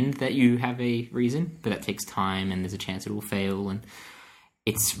 pretend that you have a reason, but that takes time and there's a chance it will fail. And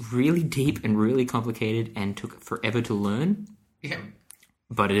it's really deep and really complicated and took forever to learn. Yeah.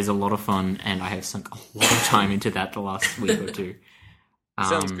 But it is a lot of fun, and I have sunk a lot of time into that the last week or two.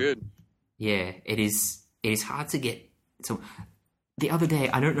 Sounds good. Yeah, it is hard to get. So the other day,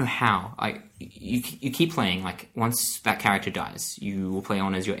 I don't know how. You keep playing. Like, once that character dies, you will play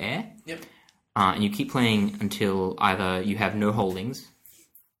on as your heir. Yep. And you keep playing until either you have no holdings,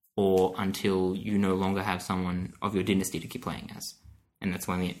 or until you no longer have someone of your dynasty to keep playing as, and that's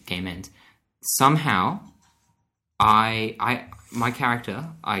when the game ends. Somehow, my character,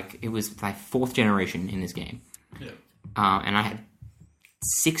 it was my 4th generation in this game. Yeah. And I had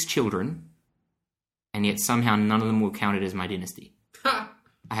 6 children, and yet somehow none of them were counted as my dynasty. Ha!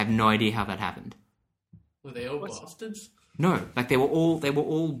 I have no idea how that happened. Were they all bastards? No, like they were all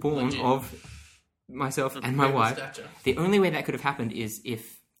born Legit. of myself and my Great wife. stature. The only way that could have happened is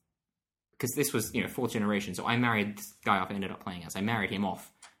if, because this was 4th generation, so I married this guy off I ended up playing as. I married him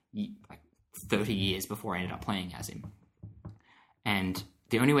off like 30 years before I ended up playing as him. And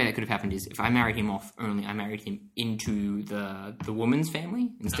the only way that could have happened is if I married him off, only I married him into the woman's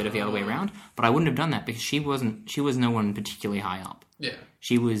family instead of the other way around. But I wouldn't have done that because she was no one particularly high up. Yeah.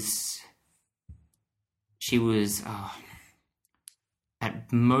 She was she was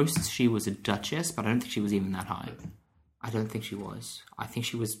at most she was a duchess, but I don't think she was even that high. I don't think she was. I think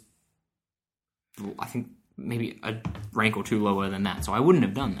she was. I think maybe a rank or two lower than that. So I wouldn't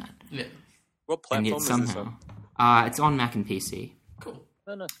have done that. Yeah. What And platform yet is somehow, this on? It's on Mac and PC. Cool.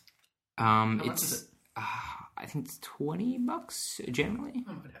 Oh, no. How much It's is it? I think it's $20 generally.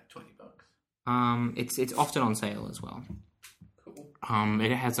 I might have $20. It's often on sale as well. Cool.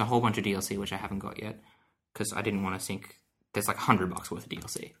 It has a whole bunch of DLC which I haven't got yet because I didn't want to sink. There's like $100 worth of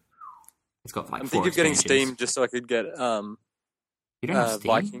DLC. It's got like I'm 4 thinking of getting expansions. Steam just so I could get You don't have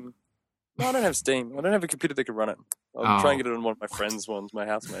Steam? Viking. No, I don't have Steam. I don't have a computer that can run it. I'll try and get it on one of my friends' ones, my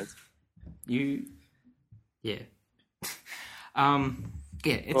housemates. Yeah.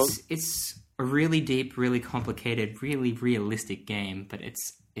 It's a really deep, really complicated, really realistic game, but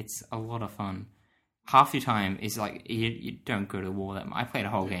it's a lot of fun. Half your time is like you don't go to war that much. I played a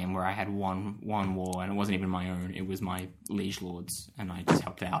whole game where I had one war, and it wasn't even my own. It was my liege lord's, and I just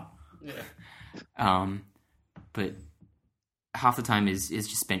helped out. Yeah. But half the time is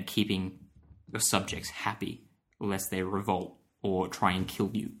just spent keeping your subjects happy, lest they revolt or try and kill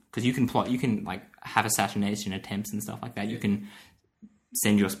you. Because you can plot, you can like have assassination attempts and stuff like that. You can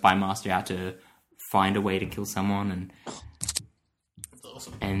send your spy master out to find a way to kill someone, and That's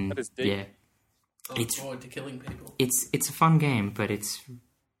awesome. and That is deep. yeah, I look forward to killing people. it's a fun game, but it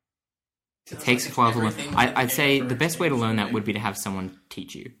Sounds takes like a while to learn. everything that I'd say came the for best way to learn that game. would be to have someone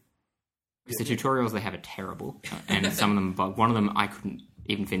teach you. Because the tutorials they have are terrible, and some of them bug. One of them I couldn't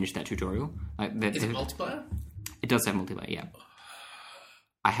even finish that tutorial. Like Is it multiplayer? it does have multiplayer, yeah.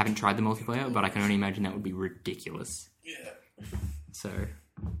 I haven't tried the multiplayer, but I can only imagine that would be ridiculous. Yeah. So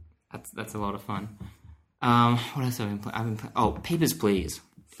that's a lot of fun. What else have I been playing? Oh, Papers, Please.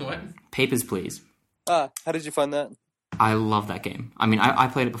 What? Papers, Please. How did you find that? I love that game. I mean, I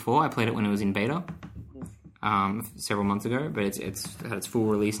played it before. I played it when it was in beta, several months ago, but it's had its full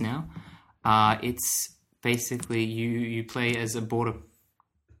release now. It's basically you play as a border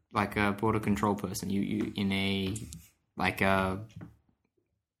control person. You in a like a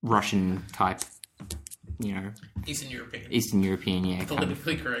Russian type, Eastern European. Eastern European, yeah, kind of.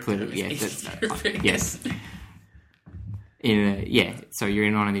 Politically correct. Yeah, Eastern European. yes. So you're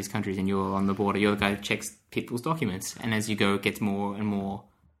in one of these countries and you're on the border. You're the guy who checks people's documents, and as you go, it gets more and more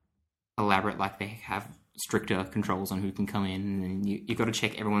elaborate. Like they have stricter controls on who can come in, and you got to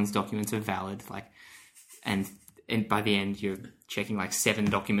check everyone's documents are valid. And by the end, you're checking like 7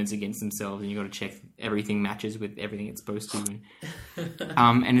 documents against themselves, and you got to check everything matches with everything it's supposed to.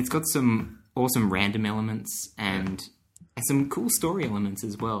 And it's got some awesome random elements and some cool story elements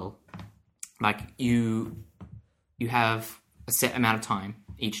as well. Like you have a set amount of time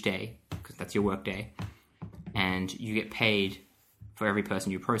each day, because that's your work day, and you get paid for every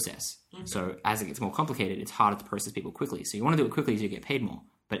person you process. So as it gets more complicated, it's harder to process people quickly. So you want to do it quickly so you get paid more.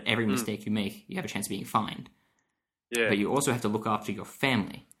 But every mistake you make, you have a chance of being fined. Yeah. But you also have to look after your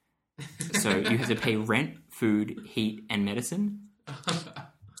family. So you have to pay rent, food, heat, and medicine.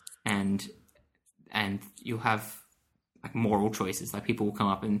 And you'll have like moral choices. Like people will come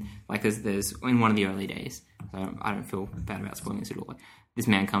up and like there's in one of the early days. So I don't feel bad about spoiling this at all. Like, this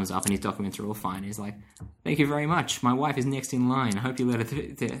man comes up and his documents are all fine. He's like, "Thank you very much. My wife is next in line. I hope you let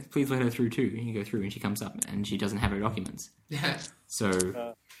her please let her through too." And you go through and she comes up and she doesn't have her documents. Yeah. So,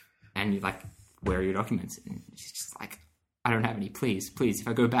 and you're like, "Where are your documents?" And she's just like, "I don't have any. Please, if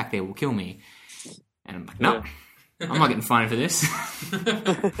I go back there, will kill me." And I'm like, "No, I'm not getting fined for this."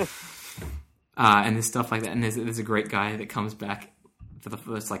 And there's stuff like that. And there's a great guy that comes back for the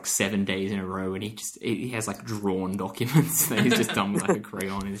first like 7 days in a row, and he has like drawn documents that he's just done with like a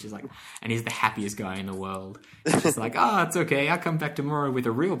crayon. And he's just like, and he's the happiest guy in the world. He's just like, it's okay. I'll come back tomorrow with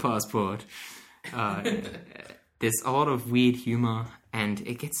a real passport. There's a lot of weird humor, and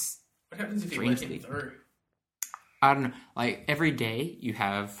it gets. What happens if you let him through? I don't know. Like every day you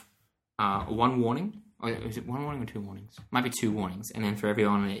have one warning. Or is it one warning or 2 warnings? Might be 2 warnings, and then for every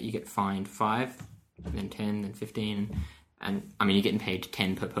one you get fined 5, then 10, then 15, and I mean you're getting paid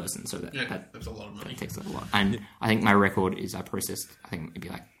 10 per person, so that's a lot of money. That takes a lot. And I think my record is I processed maybe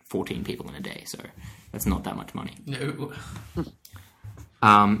like 14 people in a day, so that's not that much money. No.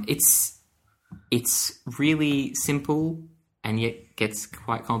 It's really simple and yet gets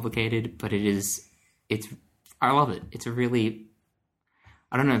quite complicated, but I love it. It's a really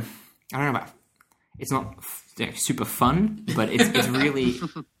I don't know about. It's not super fun, but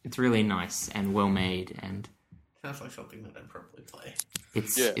it's really nice and well made, and sounds like something that I'd probably play.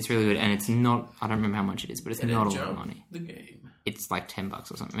 It's really good, and it's not. I don't remember how much it is, but it's not a lot of money. The game. It's like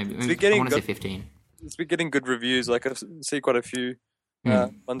 $10 or something. Maybe I I want to say 15. It's been getting good reviews. Like I see quite a few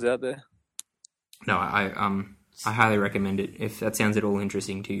ones out there. No, I highly recommend it if that sounds at all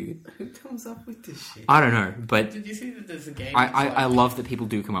interesting to you. Who comes up with this shit? I don't know, but Did you see that there's a game? I love that people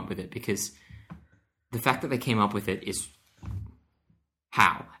do come up with it, because the fact that they came up with it is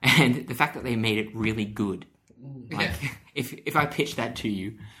how, and the fact that they made it really good. Like, if I pitch that to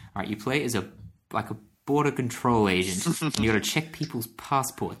you, all right, you play as a border control agent, and you got to check people's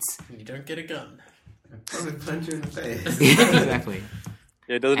passports. You don't get a gun. Probably punch you in the face. Exactly.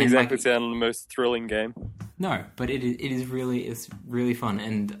 Yeah, it doesn't And, exactly like- sound the most thrilling game. No, but it's really fun,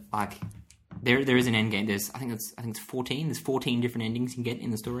 and like there is an end game. I think it's 14. There's 14 different endings you can get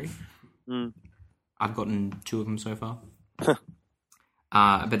in the story. Mm. I've gotten 2 of them so far.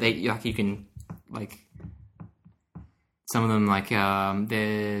 But you can some of them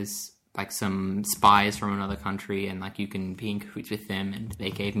there's some spies from another country, and you can be in cahoots with them, and they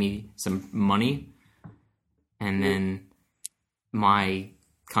gave me some money, and then my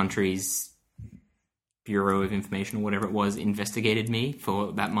country's Bureau of Information or whatever it was investigated me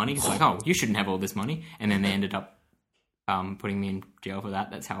for that money. It's like, oh, you shouldn't have all this money, and then they ended up putting me in jail for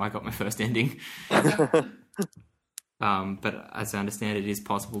that. That's how I got my first ending. But as I understand it, is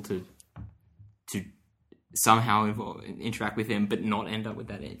possible to somehow interact with them, but not end up with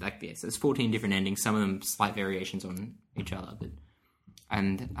that end. So there's 14 different endings. Some of them slight variations on each other,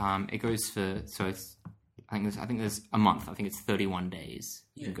 it goes for I think there's a month. I think it's 31 days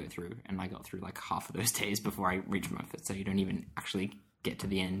you can go through, and I got through half of those days before I reached my fifth. So you don't even actually get to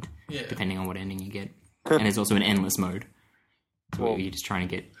the end, depending on what ending you get. And there's also an endless mode, so you're just trying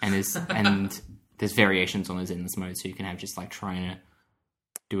to get, and there's variations on those endless modes, so you can have just trying to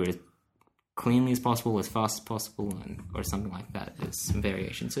do it as cleanly as possible, as fast as possible, or something like that. There's some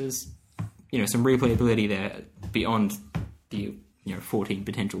variations. So there's some replayability there beyond the 14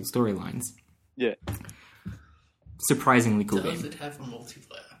 potential storylines. Yeah. Surprisingly cool Does game. it have a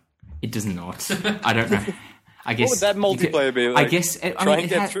multiplayer? It does not. I don't know. I guess What would that multiplayer be? I guess it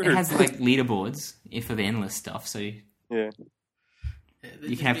has leaderboards for the endless stuff, so Yeah. Yeah,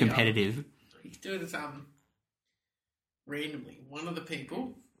 you can have competitive. You can do it randomly. One of the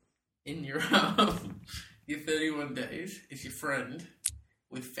people in your your 31 days is your friend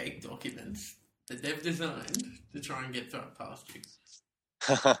with fake documents that they've designed to try and get past you.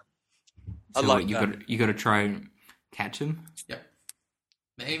 I like you that. got to try and catch them. Yep.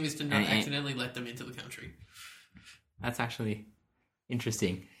 The aim is to not And- accidentally let them into the country. That's actually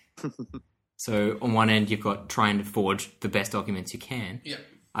interesting. So on one end, you've got trying to forge the best documents you can. Yep.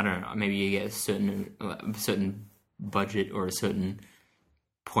 I don't know. Maybe you get a certain budget or a certain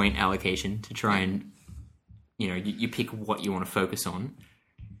point allocation to try and you pick what you want to focus on.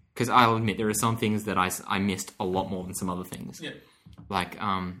 Because I'll admit there are some things that I missed a lot more than some other things. Yeah.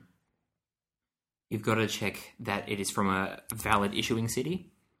 You've got to check that it is from a valid issuing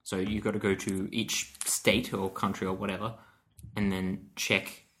city. So you've got to go to each state or country or whatever, and then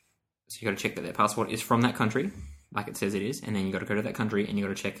check. So you've got to check that their passport is from that country, like it says it is, and then you've got to go to that country and you've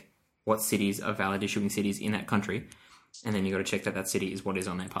got to check what cities are valid issuing cities in that country, and then you've got to check that that city is what is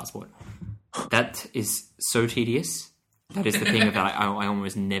on their passport. That is so tedious. That is the thing that I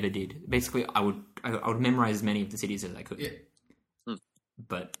almost never did. Basically, I would memorize as many of the cities as I could. Yeah.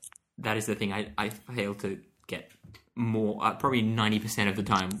 But that is the thing I failed to get more. Probably 90% of the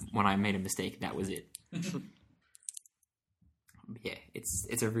time when I made a mistake, that was it. Yeah,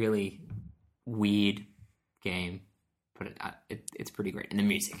 it's a really weird game, but it's pretty great. And the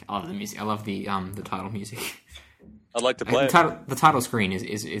music, I love the music. I love the title music. I'd like to play it. The title screen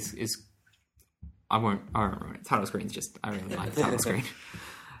is I won't ruin it. Title screen's just I really like the title screen.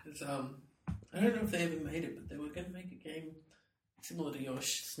 It's, I don't know if they ever made it, but they were going to make a game similar to your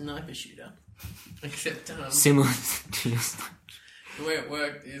sniper shooter, except Similar to just the way it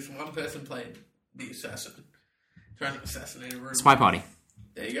worked is one person played the assassin, trying to assassinate a room. Spy Party.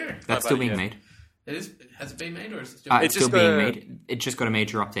 There you go. That's still being yeah. made. Has it been made, or is it still? It's just still being got a- made. It just got a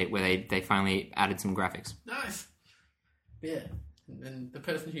major update where they finally added some graphics. Nice. Yeah, and then the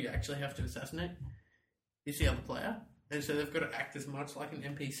person who you actually have to assassinate is the other player, and so they've got to act as much like an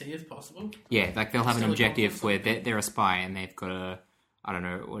NPC as possible. Yeah, they'll have an Still a objective complex where objective. they're a spy and they've got to, I don't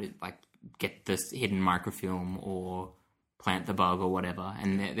know, get this hidden microfilm or plant the bug or whatever,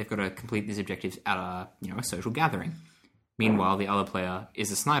 and they've got to complete these objectives at a social gathering. Meanwhile, the other player is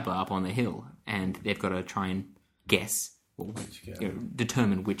a sniper up on the hill, and they've got to try and guess or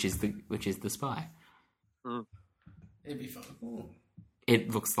determine which is the spy. It'd be fun. It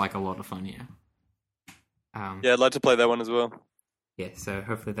looks like a lot of fun, yeah. Yeah, I'd like to play that one as well. Yeah, so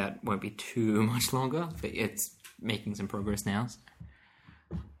hopefully that won't be too much longer, but it's making some progress now.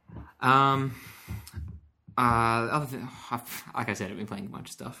 I Other than, like I said, I've been playing a bunch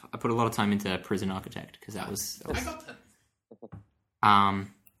of stuff. I put a lot of time into Prison Architect because that was I got that.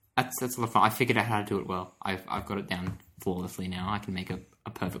 that's a lot of fun. I figured out how to do it well. I've got it down flawlessly now. I can make a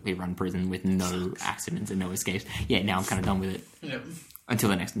perfectly run prison with no accidents and no escapes. Yeah, now I'm kind of done with it Yep. until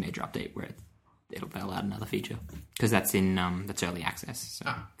the next major update where they'll add another feature because that's in that's early access,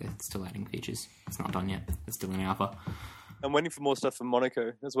 so they're still adding features. It's not done yet. It's still in alpha. I'm waiting for more stuff from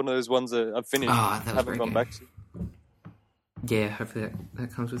Monaco. That's one of those ones that I've finished. Oh, that was haven't very gone good. back to. Yeah, hopefully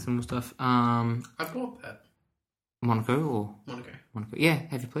that comes with some more stuff. I bought that. Monaco or Monaco. Monaco? Yeah,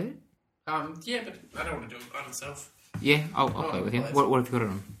 have you played it? Yeah, but I don't want to do it by myself. Yeah, I'll play it with you. play it. What have you got it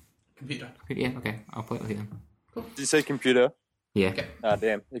on? Computer. Yeah, okay, I'll play it with you then. Did you say computer? Yeah. Okay. Ah,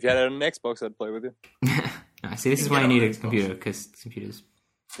 damn. If you had it on an Xbox, I'd play with you. No, see, this You is can why you get need it a on Xbox. computer because computers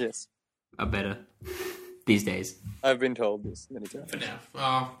Yes. are better these days. I've been told this many times. For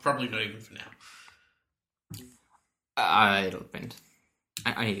now. Probably not even for now. It'll depend.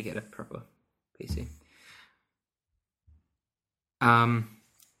 I need to get a proper PC.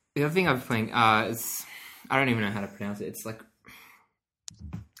 The other thing I've been playing is I don't even know how to pronounce it.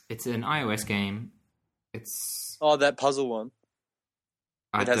 It's an iOS game. It's Oh, that puzzle one.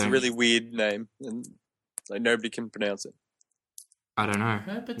 I It has a don't- really weird name, and like nobody can pronounce it. I don't know.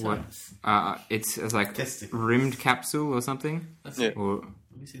 Herpetitis. It's like Testicle. rimmed capsule or something. That's Yeah. it. Or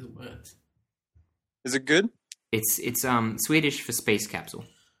Let me see the words. Is it good? it's Swedish for space capsule.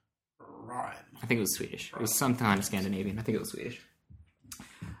 Right. I think it was Swedish. It was some kind of Scandinavian. I think it was Swedish.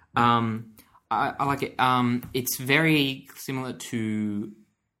 I like it. It's very similar to.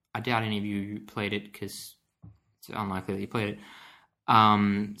 I doubt any of you played it because it's unlikely that you played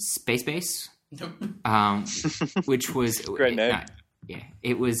it. Space Base, Nope. which was Great name.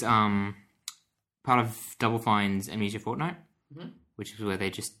 it was part of Double Fine's Amnesia Fortnite, Mhm. which is where they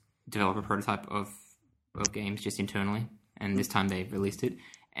just develop a prototype of games just internally, and this time they released it,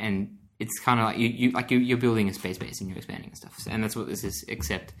 and it's kind of like you're building a space base and you're expanding and stuff, and that's what this is.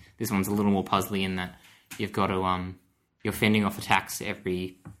 Except this one's a little more puzzly in that you've got to you're fending off attacks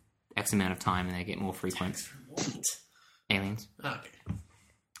every X amount of time, and they get more frequent. What? Aliens, Okay.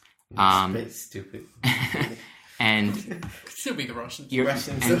 Space stupid. and Could still be the Russians. your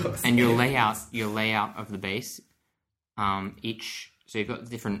Russian and, sauce. and your layout of the base, so you've got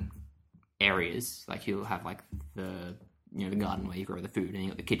different areas. Like you'll have like the garden where you grow the food, and you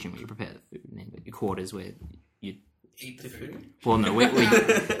got the kitchen where you prepare the food, and then you got your quarters where you Eat the food. well no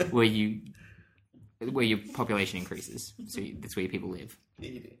where your population increases. So that's where your people live.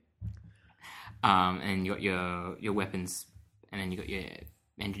 And you got your weapons, and then you got your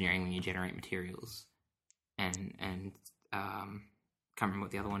engineering when you generate materials, and can't remember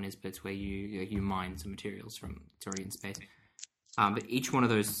what the other one is, but it's where you mine some materials from it's already in space. But each one of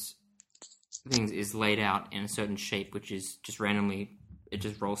those things is laid out in a certain shape, which is just randomly. It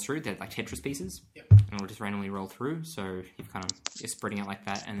just rolls through. They're like Tetris pieces, Yep. and it'll just randomly roll through. So you're spreading out like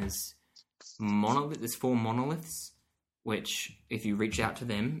that, and there's 4 monoliths, which if you reach out to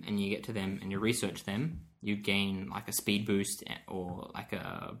them and you get to them and you research them, you gain like a speed boost or like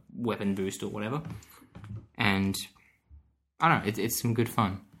a weapon boost or whatever. And I don't know, it's some good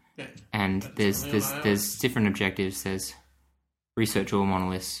fun. Yeah. And That's really there's different objectives. There's research all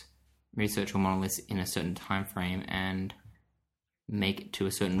monoliths in a certain time frame and make it to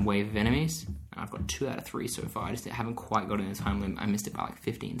a certain wave of enemies. I've got 2 out of 3 so far. I just haven't quite got it in the time limit. I missed it by like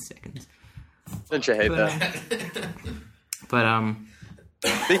 15 seconds. Don't you hate But, that? But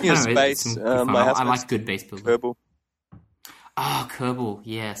Speaking I of don't know, it's space, some good fun. my I housemate's like good base building. Kerbal. Oh, Kerbal,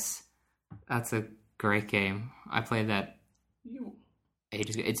 yes, that's a great game. I played that You.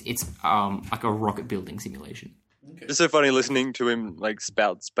 ages ago. It's like a rocket building simulation. Okay. It's so funny listening to him like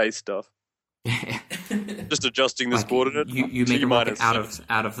spout space stuff. Just adjusting the Like, coordinate. you make a rocket T-minus.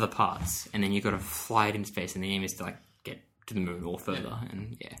 out of the parts, and then you got to fly it into space, and the aim is to like get to the moon or further.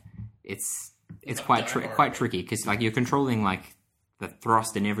 And yeah, it's quite tricky because like you're controlling like the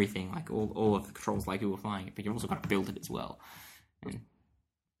thrust and everything, like all of the controls like you were flying it, but you've also got to build it as well. And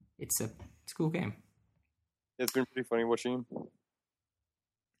it's a cool game. It's been pretty funny watching him.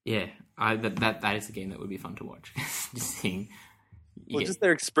 Yeah, that is a game that would be fun to watch. Just seeing. Just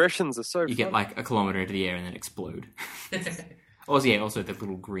their expressions are so You funny. get like a kilometer into the air and then explode. Also the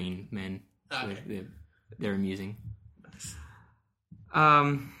little green men. Okay. They're amusing.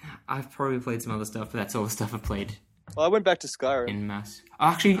 I've probably played some other stuff, but that's all the stuff I've played Well, I went back to Skyrim. in mass.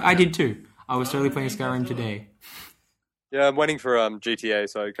 Actually, I did too. I was totally playing Skyrim today Yeah, I'm waiting for GTA,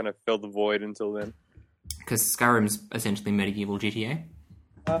 so I kind of filled the void until then. because Skyrim's essentially medieval GTA.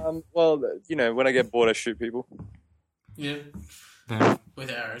 Well, when I get bored, I shoot people. Yeah. Fair enough. With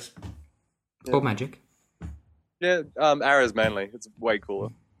arrows. Or magic. Yeah, arrows mainly. It's way cooler.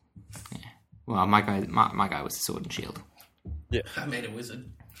 Well, my guy was a sword and shield. I made a wizard.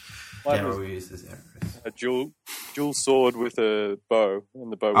 Mine was Daryl uses arrows. a dual sword with a bow,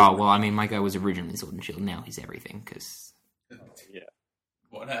 and the bow. Oh well, I mean, my guy was originally sword and shield. Now he's everything because Yeah.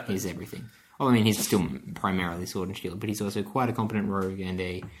 What happened? he's everything. Well, I mean, he's still primarily sword and shield, but he's also quite a competent rogue and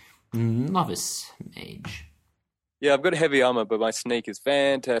a novice mage. Yeah, I've got heavy armor, but my sneak is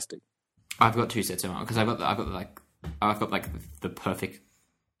fantastic. I've got 2 sets of armor because I've got like the perfect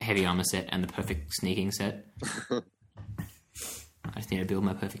heavy armor set and the perfect sneaking set. I just need to build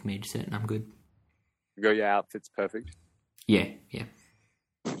my perfect mage set and I'm good. You got your outfits perfect. Yeah.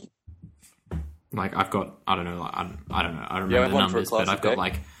 Like I've got, I don't know, I don't know, I don't Yeah, I remember the went for a numbers, but classic I've got deck.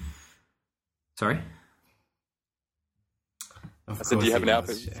 like. Sorry. I said, do you have an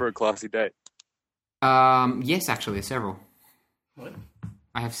outfit for a classy date? Yes, actually, several. What?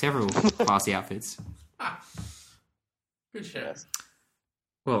 I have several classy outfits. Good show.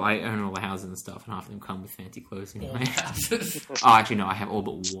 Well, I own all the houses and stuff, and half of them come with fancy clothes All anyway. houses. Oh, actually, no, I have all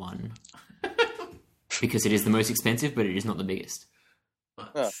but one. Because it is the most expensive, but it is not the biggest.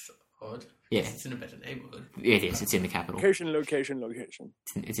 That's odd. Yeah. It's in a better neighborhood. It is, it's in the capital. Location.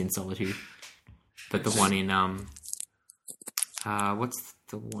 It's in Solitude. But the one in, what's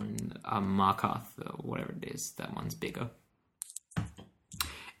the one, Markarth, or whatever it is, that one's bigger.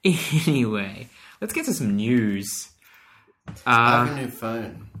 Anyway, let's get to some news. I have a new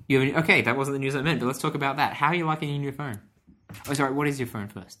phone. Okay, that wasn't the news I meant, but let's talk about that. How are you liking your new phone? Oh, sorry, what is your phone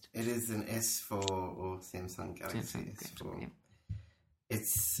first? It is an S4 or Samsung Galaxy Samsung, S4. yeah.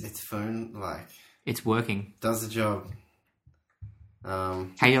 It's phone like It's working. does the job. How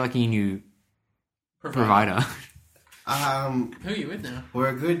are you liking your new provider? Who are you with now? We're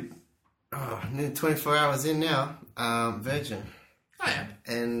a good nearly 24 hours in now. Virgin, Oh, yeah.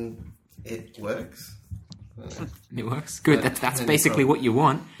 and it works. It works. Good. But That's any basically problem. what you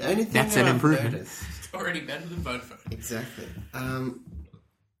want. The only thing That's that an I've improvement. noticed- It's already better than Vodafone. Exactly. On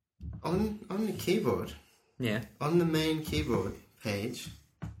the keyboard, Yeah. on the main keyboard page,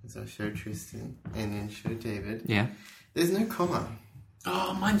 as I showed Tristan and then showed David, Yeah. there's no comma.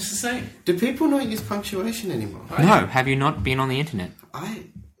 Oh, mine's the same. Do people not use punctuation anymore? No, have you not been on the internet? I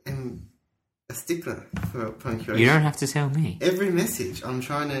am a stickler for punctuation. You don't have to tell me. Every message, I'm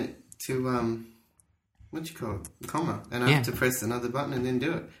trying to what do you call it? Comma. And I have to press another button and then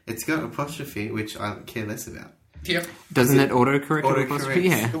do it. It's got apostrophe, which I care less about. Yep. Doesn't it autocorrect? Autocorrect.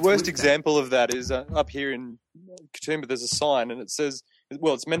 Yeah. The worst example of that is up here in Katoomba. There's a sign, and it says,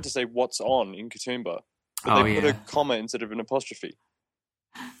 "Well, it's meant to say what's on in Katoomba, but Oh, they put yeah. a comma instead of an apostrophe,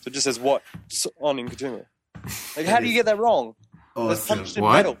 so it just says what's on in Katoomba." Like, how do you get that wrong? That's Awesome. punched in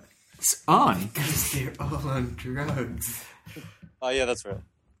What? metal. It's on. Because they're all on drugs. Oh yeah, that's right.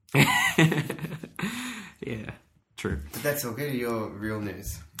 Yeah. True. But that's all good. Your real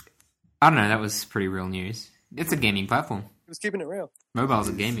news. I don't know. That was pretty real news. It's a gaming platform. He was keeping it real. Mobiles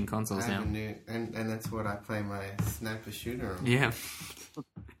are gaming I consoles have now. a new, and that's what I play my sniper shooter on. Yeah.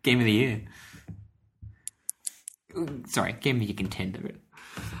 Game of the year. Sorry, game of the year contender.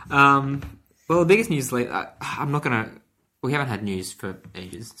 Well, the biggest news lately, I'm not going to... We haven't had news for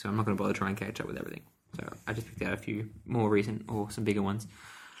ages, so I'm not going to bother trying to catch up with everything. So I just picked out a few more recent or some bigger ones.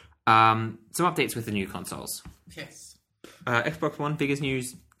 Some updates with the new consoles. Yes. Xbox One, biggest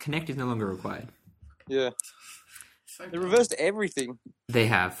news, Kinect is no longer required. Yeah, So they reversed everything. They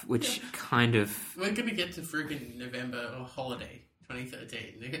have, which kind of... We're going to get to friggin' November or holiday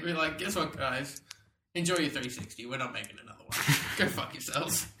 2013. They're going to be like, guess what, guys? Enjoy your 360. We're not making another one. Go fuck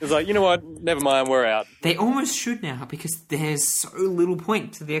yourselves. It's like, you know what? Never mind, we're out. They almost should now, because there's so little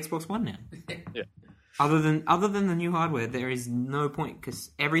point to the Xbox One now. Yeah. Other than the new hardware, there is no point,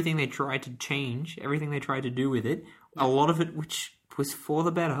 because everything they tried to change, everything they tried to do with it, a lot of it which was for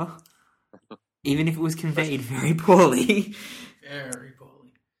the better, even if it was conveyed very poorly. Very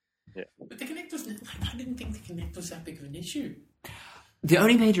poorly. Yeah. But the Kinect was... I didn't think the Kinect was that big of an issue. The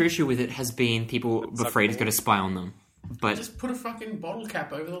only major issue with it has been people afraid it's going to spy on them. But Just put a fucking bottle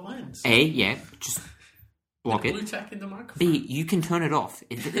cap over the lens. A, yeah, just block Blue it. tack in the microphone. B, you can turn it off.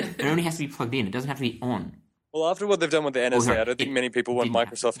 It only has to be plugged in. It doesn't have to be on. Well, after what they've done with the NSA, sorry, I don't think it many people want didn't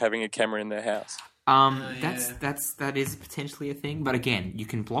happen. Microsoft having a camera in their house. yeah. That is potentially a thing. But again, you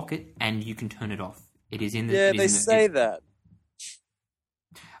can block it and you can turn it off. It is in the... Yeah, it is they in the- say it- that.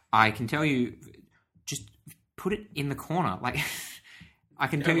 I can tell you, just put it in the corner. Like, I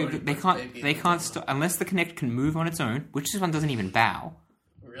can tell you Nobody that they puts can't. baby in They the can't corner. stop unless the Kinect can move on its own. Which this one doesn't even bow.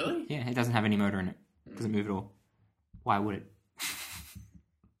 Really? Yeah, it doesn't have any motor in it. It doesn't move at all. Why would it?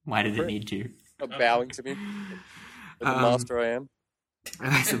 Why did it need to? Not bowing to me. As the master I am.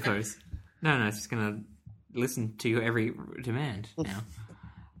 I suppose. No, it's just gonna listen to your every demand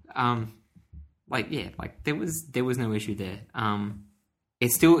now. There was no issue there. They're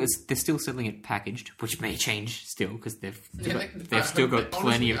still selling it packaged, which may change still because they've still got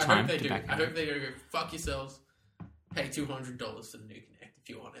plenty of time to back it. I hope they go fuck yourselves. Pay $200 for the new Kinect if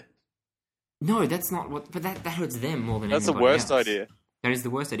you want it. No, that's not what. But that hurts them more than That's the anybody worst else. idea. That is the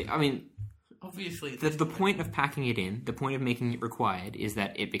worst idea. I mean, Obviously, the point of packing it in, the point of making it required, is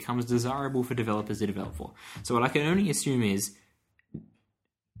that it becomes desirable for developers to develop for. So what I can only assume is,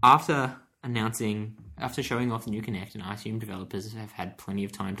 after showing off the new Kinect, and I assume developers have had plenty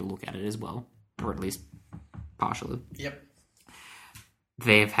of time to look at it as well, or at least partially. Yep.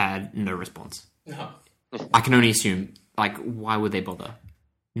 They've had no response. No. I can only assume, why would they bother?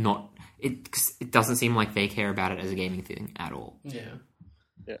 Cause it doesn't seem like they care about it as a gaming thing at all. Yeah.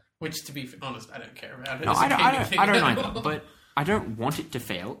 Yeah. Which, to be honest, I don't care about it. No, as a gaming thing I don't at either. all. But I don't want it to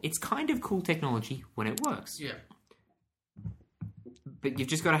fail. It's kind of cool technology when it works. Yeah. But you've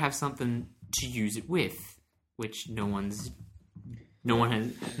just got to have something to use it with, which not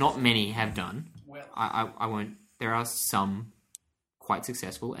many have done. Well, I won't. There are some quite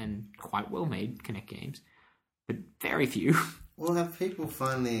successful and quite well made Kinect games, but very few. Well, have people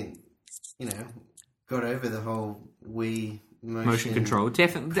finally, got over the whole Wii Motion control,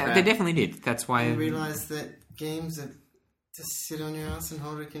 definitely, they definitely did. That's why You realise that games that just sit on your ass and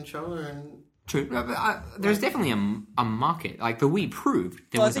hold a controller and... True, but there's definitely a market. Like the Wii proved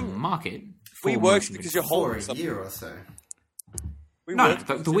there was a market. Wii works because you're for holding a something. year or so. No,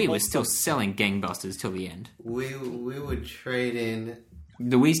 the Wii was still selling gangbusters till the end. We would trade in...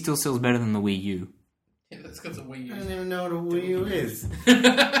 The Wii still sells better than the Wii U. yeah, that's because of Wii U. I don't even know what a Wii U is.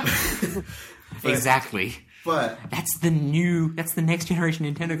 Exactly. But That's the next generation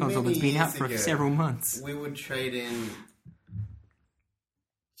Nintendo console that's been out for ago, several months. we would trade in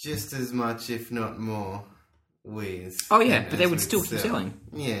just as much, if not more, Wii's. Oh yeah, as but they would we'd still keep sell. selling.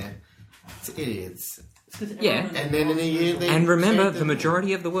 Yeah. It's idiots. Yeah. And then in a year they... And remember, trade the them-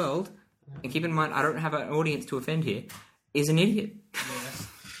 majority of the world, and keep in mind, I don't have an audience to offend here, is an idiot. Yeah.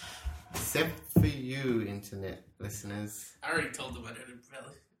 Except for you, internet listeners. I already told them I don't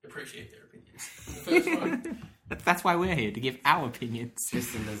really appreciate their opinions. The first one. That's why we're here, to give our opinions.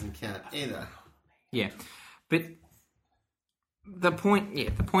 Tristan doesn't count either. Yeah. But the point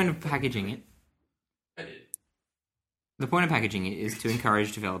of packaging it, I did. the point of packaging it is to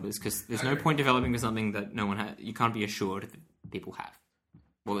encourage developers, because there's no point developing for something that no one has, you can't be assured that people have.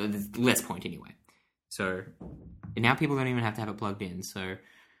 Well, there's less point anyway. So, and now people don't even have to have it plugged in, so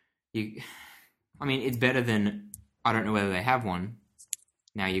it's better than, I don't know whether they have one.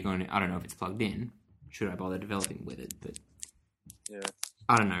 Now I don't know if it's plugged in. Should I bother developing with it? But Yeah.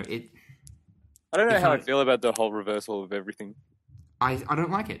 I don't know. I don't know how I feel about the whole reversal of everything. I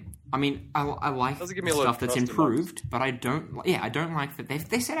don't like it. I mean, I like Doesn't give me a lot of stuff that's trust improved, but I don't like that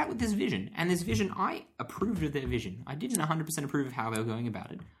they set out with this vision. And this vision, I approved of their vision. I didn't 100% approve of how they were going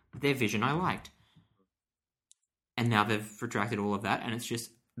about it, but their vision I liked. And now they've retracted all of that, and it's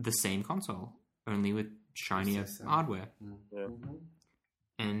just the same console, only with shinier hardware. Yeah.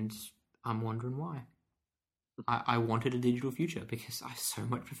 And I'm wondering why. I wanted a digital future because I so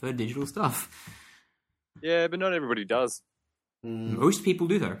much prefer digital stuff. Yeah, but not everybody does. Most people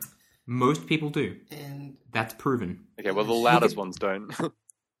do, though. Most people do. And That's proven. Okay, well, the loudest ones don't.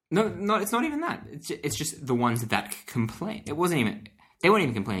 No, it's not even that. It's just the ones that complain. They weren't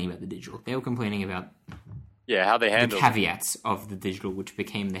even complaining about the digital. They were complaining about Yeah, how they the handle it. caveats of the digital, which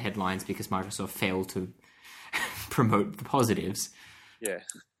became the headlines because Microsoft failed to promote the positives. Yeah.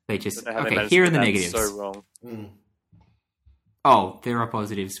 They just, Don't know how they okay, managed here to are the get that negatives. So wrong. Oh, there are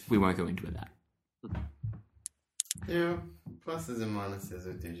positives. We won't go into that. there are pluses and minuses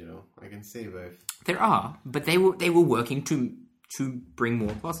of digital. I can see both. There are, but they were working to bring more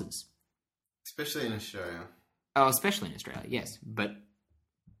pluses. Especially in Australia. Oh, especially in Australia, yes. But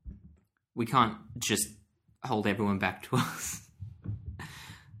we can't just hold everyone back to us.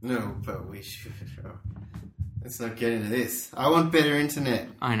 No, but we should. Oh. Let's not get into this. I want better internet.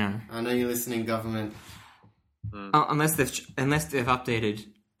 I know. I know you're listening, government. Unless they've updated,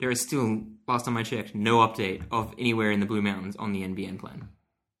 there is still, last time I checked, no update of anywhere in the Blue Mountains on the NBN plan.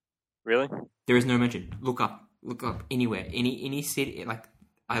 Really? There is no mention. Look up anywhere, any city. Like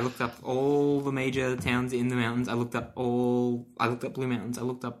I looked up all the major towns in the mountains. I looked up Blue Mountains. I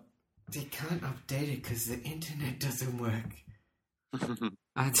looked up. They can't update it because the internet doesn't work.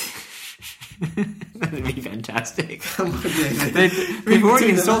 That'd be fantastic. Come on, David. They've already Read between the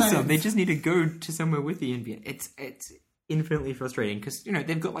installed lines. some. They just need to go to somewhere with the NBN. It's infinitely frustrating because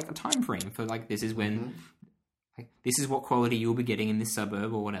they've got like a time frame for like this is when Like, this is what quality you'll be getting in this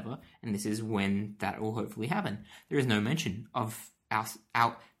suburb or whatever, and this is when that will hopefully happen. There is no mention of our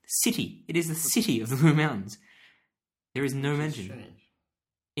city. It is the city of the Blue Mountains. There is no mention Strange.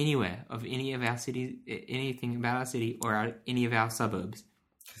 anywhere of any of our cities, anything about our city or any of our suburbs.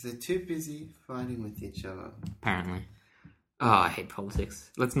 Because they're too busy fighting with each other. Apparently. Oh, I hate politics.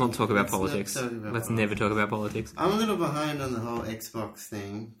 Let's not talk about Let's not politics. talk about Let's politics. never talk about politics. I'm a little behind on the whole Xbox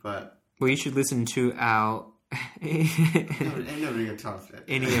thing, but Well, you should listen to our... ain't nobody got time for that.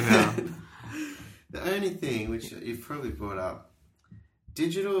 Any of our... The only thing, which you've probably brought up,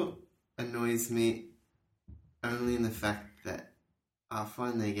 digital annoys me only in the fact that I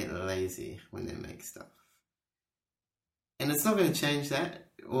find they get lazy when they make stuff. And it's not going to change that,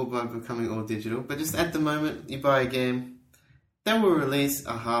 all by becoming all digital, but just at the moment, you buy a game, they will release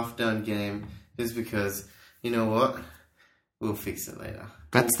a half-done game just because, you know what, we'll fix it later.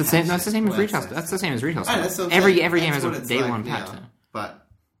 That's the We'll same. patch That's the it. same as Well, retail. that's That's the same as retail. Oh, that's stuff. what I'm Every saying. game That's has what a it's day like one now, patch. Though. But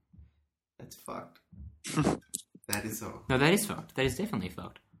that's fucked. That is all. No, that is fucked. That is definitely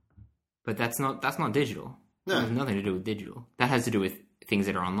fucked. But that's not digital. No. That has nothing to do with digital. That has to do with things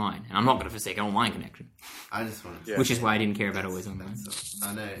that are online. And I'm not going to forsake an online connection, I just want to. Yeah. which is why I didn't care about always online. That's all.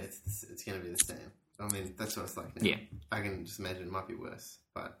 I know it's going to be the same. I mean, that's what it's like now. Yeah. I can just imagine it might be worse,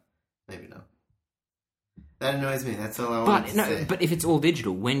 but maybe not. That annoys me. That's all I want But to no, say. but if it's all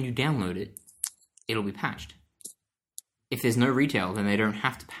digital, when you download it, it'll be patched. If there's no retail, then they don't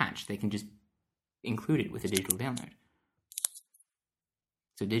have to patch. They can just include it with a digital download.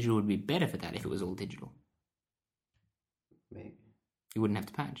 So digital would be better for that if it was all digital. Maybe. You wouldn't have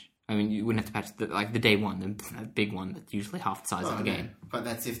to patch. I mean, you wouldn't have to patch the day one, the big one that's usually half the size Well, of the I know. game. But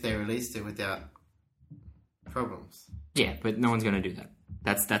that's if they released it without problems. Yeah, but no one's going to do that.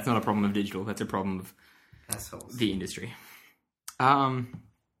 That's not a problem of digital. That's a problem of Assholes. the industry. Yeah.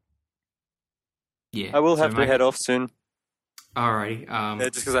 I will so have to Mike- head off soon. Alrighty. Yeah,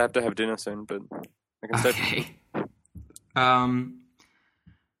 just because I have to have dinner soon, but I can stay. Okay.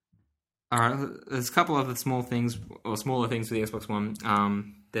 All right. There's a couple other small things or smaller things for the Xbox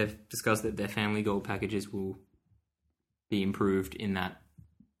One. They've discussed that their Family Gold packages will be improved in that.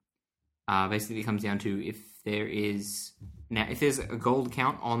 Basically, it comes down to if there's a gold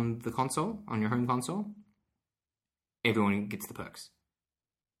account on the console, on your home console, everyone gets the perks.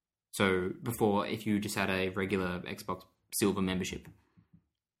 So before, if you just had a regular Xbox Silver membership,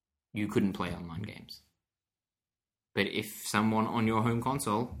 you couldn't play online games. But if someone on your home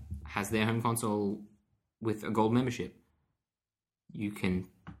console has their home console with a gold membership, you can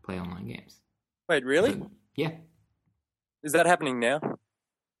play online games. Wait, really? So, yeah. Is that happening now?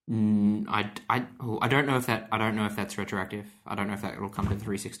 I don't know if that's retroactive. I don't know if that will come to the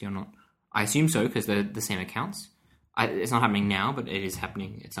 360 or not. I assume so because they're the same accounts. It's not happening now, but it is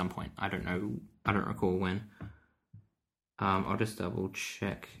happening at some point. I don't know. I don't recall when. I'll just double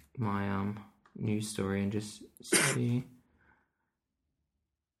check my news story and just see.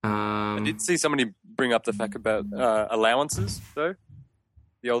 I did see somebody bring up the fact about allowances, though.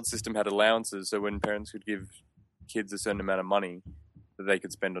 The old system had allowances, so when parents could give kids a certain amount of money that they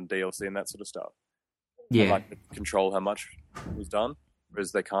could spend on DLC and that sort of stuff. Yeah. They like to control how much was done,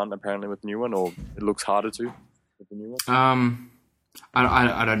 whereas they can't apparently with the new one, or it looks harder to with the new one.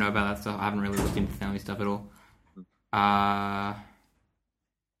 I don't know about that stuff. I haven't really looked into family stuff at all.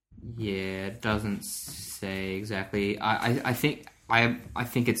 Yeah, it doesn't say exactly. I think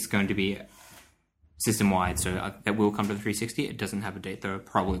it's going to be system wide, so that will come to the 360. It doesn't have a date though.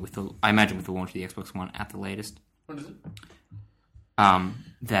 Probably I imagine with the launch of the Xbox One at the latest. What is it?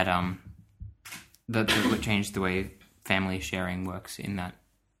 That would change the way family sharing works in that,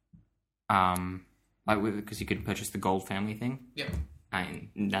 because you could purchase the gold family thing. Yeah. And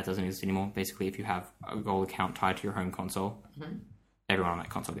that doesn't exist anymore. Basically, if you have a gold account tied to your home console, everyone on that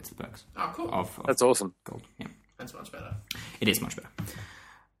console gets the perks Oh, cool. of That's awesome. gold. Yeah, That's much better. it is much better.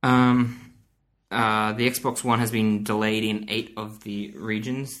 The Xbox One has been delayed in 8 of the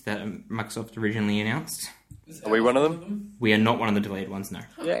regions that Microsoft originally announced. Is Are we one of ours them? We are not one of the delayed ones, no.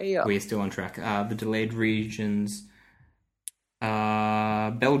 Yeah. We are still on track. The delayed regions: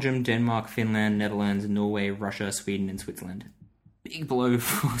 Belgium, Denmark, Finland, Netherlands, Norway, Russia, Sweden, and Switzerland. Big blow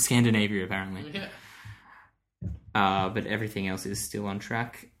for Scandinavia, apparently. Yeah. But everything else is still on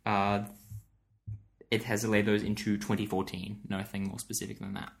track. It has delayed those into 2014. Nothing more specific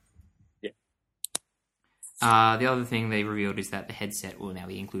than that. Yeah. The other thing they revealed is that the headset will now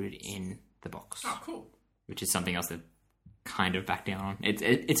be included in the box, Oh, cool. which is something else that kind of backed down on.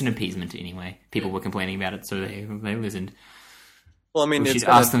 It's an appeasement anyway. People were complaining about it, so they listened. Well, I mean, We it's should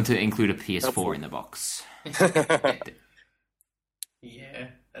ask them to include a PS4 helpful. in the box. Yeah,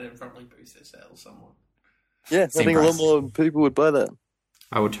 that'd probably boost their sales somewhat. Yeah, I Same think a lot price. more people would buy that.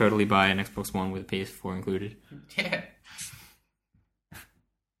 I would totally buy an Xbox One with a PS4 included. Yeah.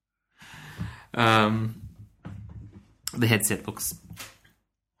 The headset looks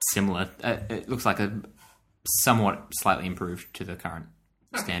similar. It looks like a somewhat slightly improved to the current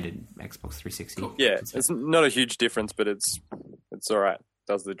standard Xbox 360. Cool. Yeah, it's not a huge difference, but it's all right.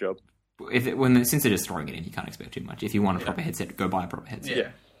 Does the job. Since they're just throwing it in, you can't expect too much. If you want a proper headset, go buy a proper headset. Yeah.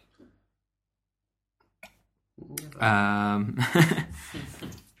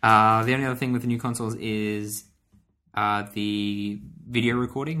 The only other thing with the new consoles is the video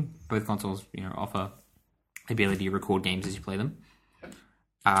recording. Both consoles, offer the ability to record games as you play them. It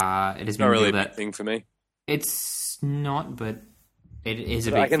has been Not really a revealed big that thing for me. it's not, but it is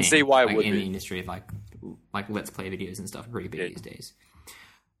a But big I can thing, see why it like, would in be. the industry. Like let's play videos and stuff are pretty big Yeah. these days.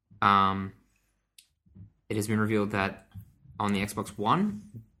 It has been revealed that on the Xbox One,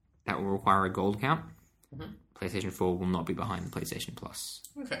 that will require a gold account. Mhm. PlayStation 4 will not be behind the PlayStation Plus.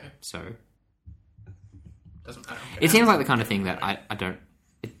 Okay. So Doesn't matter. it seems like the kind of thing that I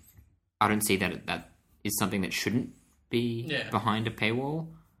don't see that is something that shouldn't be Yeah. behind a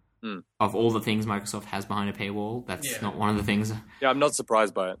paywall. Hmm. Of all the things Microsoft has behind a paywall, that's Yeah. not one of the things. Yeah, I'm not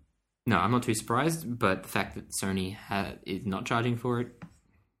surprised by it. No, I'm not too surprised, but the fact that Sony is not charging for it,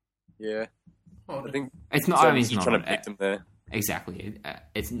 Yeah, Oh, I think it's not. I mean, Sony's it's just not trying to pick them there. exactly.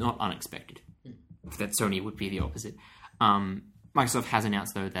 It's not unexpected that Sony would be the opposite. Microsoft has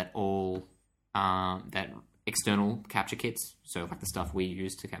announced though that all that external capture kits, so like the stuff we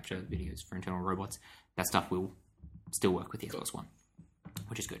use to capture videos for internal robots, that stuff will still work with the Xbox One,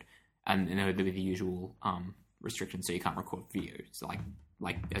 which is good. And there'll be the usual restrictions, so you can't record videos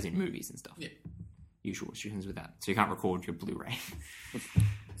like as in movies and stuff. Yeah. Usual restrictions with that, so you can't record your Blu-ray.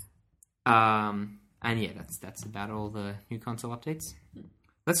 And yeah, that's about all the new console updates.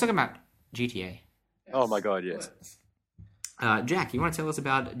 Let's talk about GTA. Oh my god, yes. Jack, you want to tell us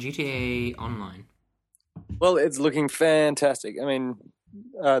about GTA Online? Well, it's looking fantastic. I mean,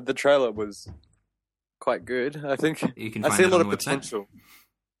 the trailer was quite good. I think You can I find see a that lot on of the website. potential.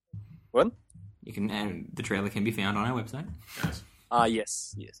 What? You can, and the trailer can be found on our website.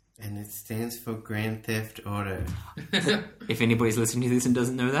 Yes. And it stands for Grand Theft Auto. If anybody's listening to this and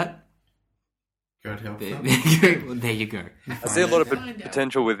doesn't know that, God help there, them. there you go. I see a lot of Find out.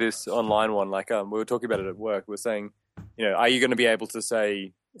 potential with this online one. Like, we were talking about it at work. We're saying, are you going to be able to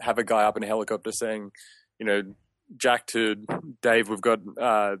say, have a guy up in a helicopter saying, Jack to Dave, we've got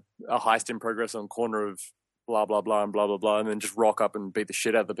a heist in progress on corner of blah, blah, blah, and blah, blah, blah, and then just rock up and beat the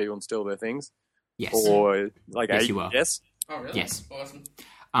shit out of the people and steal their things? Yes. Or, like, Yes, you are. Yes? Oh, really? Yes. Awesome.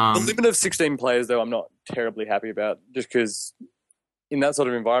 The limit of 16 players, though, I'm not terribly happy about, just because in that sort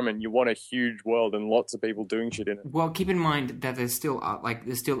of environment, you want a huge world and lots of people doing shit in it. Well, keep in mind that there's still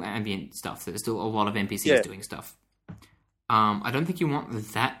ambient stuff. So there's still a lot of NPCs Yeah. doing stuff. I don't think you want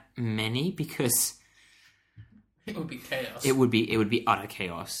that many because It would be chaos. it would be utter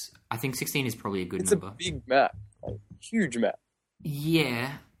chaos. I think 16 is probably a good It's number. a big map, like, huge map.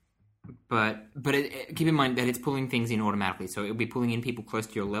 Yeah, but keep in mind that it's pulling things in automatically. So it'll be pulling in people close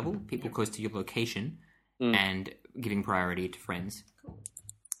to your level, people close to your location, and giving priority to friends.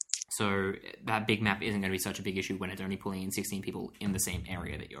 So that big map isn't going to be such a big issue when it's only pulling in 16 people in the same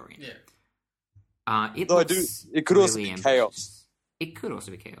area that you're in. Yeah. It Though looks it could also really be ambitious. chaos. It could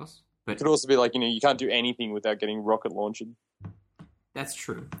also be chaos, but It could also be like, you can't do anything without getting rocket launched. that's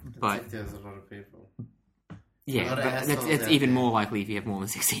true. I But think there's a lot of people. yeah, lot of but assholes that's out even there. more likely if you have more than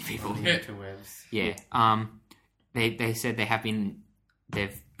 16 people. On the interwebs. Yeah. They said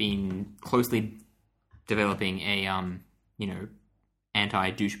they've been closely developing a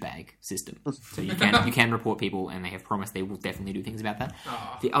anti douchebag system. So you can report people, and they have promised they will definitely do things about that.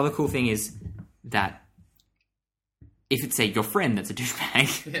 Oh. The other cool thing is that if it's say your friend that's a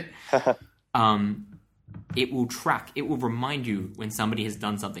douchebag, it will remind you when somebody has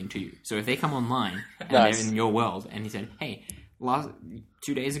done something to you. So if they come online and Nice. they're in your world and he said, "Hey,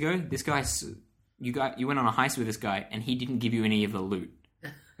 2 days ago, this guy you went on a heist with this guy and he didn't give you any of the loot.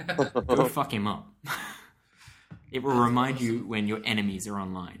 Go fuck him up." It will remind you when your enemies are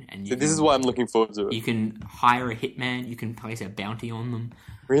online, and So this is why I'm looking forward to it. you can hire a hitman. You can place a bounty on them,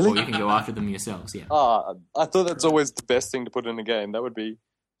 or Really? you can go after them yourselves. Yeah. I thought that's always the best thing to put in a game. That would be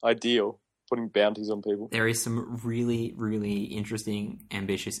ideal, putting bounties on people. There is some really, really interesting,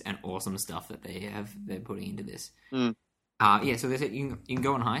 ambitious, and awesome stuff that they're putting into this. Mm. Yeah, so they said you can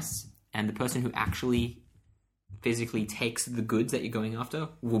go on heists, and the person who actually physically takes the goods that you're going after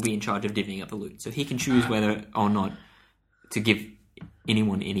will be in charge of divvying up the loot. So he can choose whether or not to give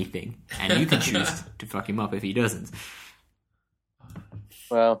anyone anything, and you can choose to fuck him up if he doesn't.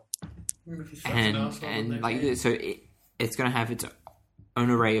 Well, If he's such an arsehole, then and they like pay. so it's going to have its own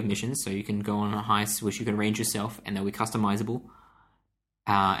array of missions, so you can go on a heist which you can arrange yourself, and they'll be customizable.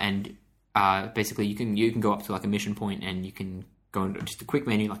 Basically you can go up to like a mission point, and you can go into just a quick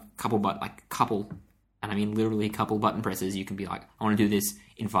menu, like couple, and I mean literally a couple button presses. You can be like, I want to do this,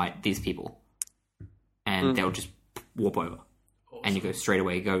 invite these people, and they'll just warp over. Awesome. And you go straight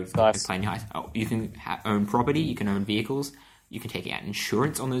away, Nice. play your heist. Oh, you can own property, you can own vehicles, you can take out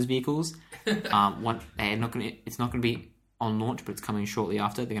insurance on those vehicles. It's not going to be on launch, but it's coming shortly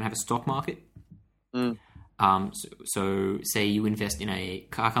after. They're going to have a stock market. So say you invest in a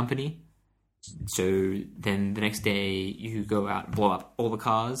car company, so then the next day you go out and blow up all the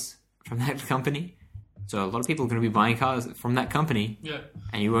cars from that company. So a lot of people are going to be buying cars from that company, Yeah.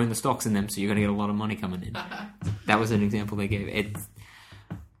 and you own the stocks in them, so you're going to get a lot of money coming in. That was an example they gave. It's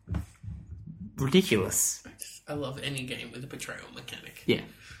ridiculous. I love any game with a betrayal mechanic. Yeah.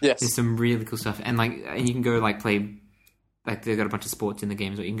 Yes. There's some really cool stuff, and you can go play, they've got a bunch of sports in the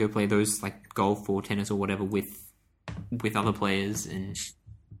game, so you can go play those like golf or tennis or whatever with other players and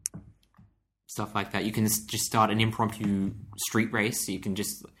stuff like that. You can just start an impromptu street race. So you can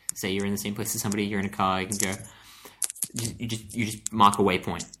just say you're in the same place as somebody, you're in a car, you can go, you just mark a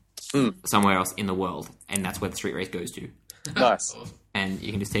waypoint somewhere else in the world, and that's where the street race goes to, Nice. Awesome. and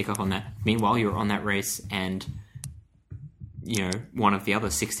you can just take off on that. Meanwhile, you're on that race, and one of the other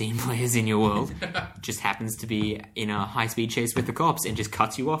 16 players in your world just happens to be in a high-speed chase with the cops and just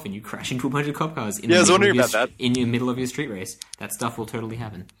cuts you off, and you crash into a bunch of cop cars in Yeah, I was the middle wondering of your about that. in the middle of your street race. That stuff will totally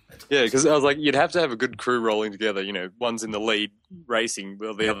happen. Yeah, because I was like, you'd have to have a good crew rolling together. One's in the lead racing,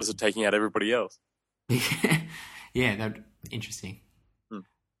 while the others are taking out everybody else. Yeah, that's interesting.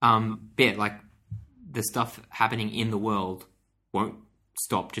 The stuff happening in the world won't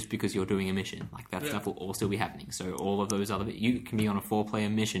stop just because you're doing a mission. Like that stuff will also be happening. So all of those you can be on a 4-player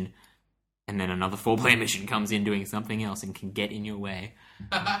mission, and then another 4-player mission comes in doing something else and can get in your way.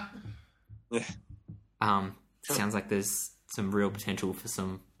 Yeah. Sounds like there's some real potential for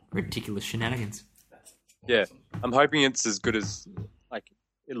some ridiculous shenanigans. Yeah. I'm hoping it's as good as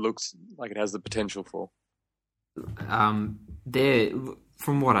it looks like it has the potential for.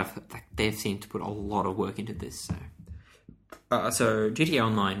 From what I've heard, they've seemed to put a lot of work into this. So GTA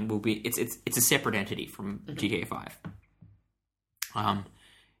Online will be it's a separate entity from GTA 5.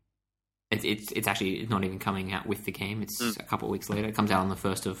 It's actually not even coming out with the game. It's a couple of weeks later. It comes out on the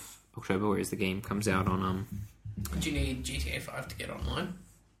 1st of October, whereas the game comes out on Do you need GTA 5 to get online?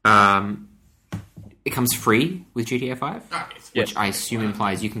 it comes free with GTA 5, Ah, yes. which I assume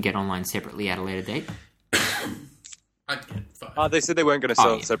implies you can get online separately at a later date. I'd get 5. They said they weren't going to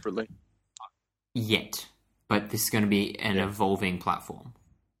sell yeah. it separately. Yet, but this is going to be an evolving platform.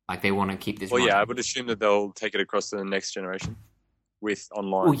 Like they want to keep this. Well, running. yeah, I would assume that they'll take it across to the next generation with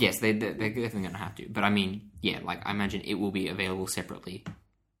online. Well, yes, they're definitely going to have to. But I mean, yeah, I imagine it will be available separately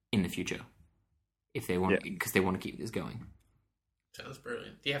in the future if they want, because they want to keep this going. Sounds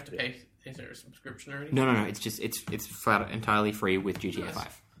brilliant. Do you have to pay? Is there a subscription or anything? No. It's flat entirely free with GTA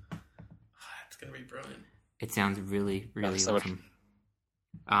 5. It's going to be brilliant. It sounds really, really so much.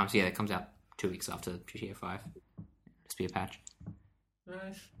 awesome. So yeah, it comes out 2 weeks after GTA 5. Just be a patch.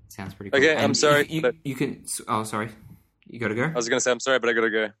 Nice. Sounds pretty cool. Okay, And I'm sorry, but- You can. Oh, sorry. You got to go. I was going to say, I'm sorry, but I got to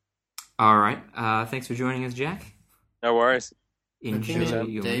go. All right. Thanks for joining us, Jack. No worries. Enjoy Looking at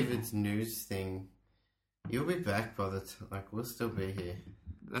your David's news thing, you'll be back by the time. We'll still be here.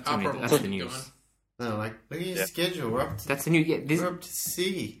 That's I'll only, probably that's the keep news. No, look at your Yeah. schedule. We're up to, That's the news. Yeah, we're up to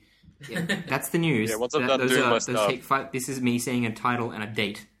C. that's the news. Yeah, once I'm done those doing my those stuff. take this is me saying a title and a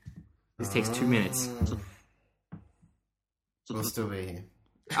date. This takes 2 minutes. We'll still be here.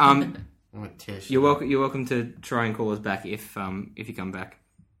 Um, I'm gonna tear shit you're up. welcome. You're welcome to try and call us back if you come back.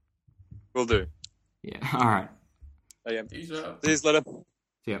 Will do. Yeah. All right. Okay. Peace out. See you later.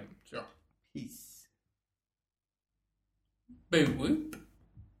 Yep. Sure. Peace. Boo whoop.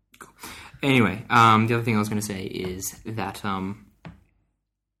 Anyway, the other thing I was going to say is that I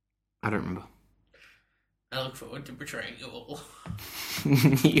don't remember. I look forward to betraying you all.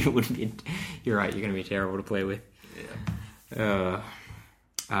 You wouldn't be. You're right. You're going to be terrible to play with. Yeah.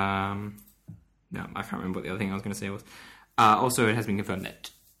 No, I can't remember what the other thing I was going to say was. Also, it has been confirmed that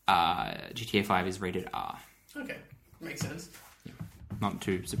GTA 5 is rated R. Okay. Makes sense. Not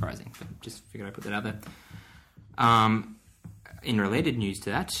too surprising, but just figured I'd put that out there. In related news to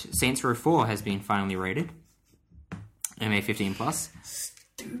that, Saints Row 4 has been finally rated MA15+.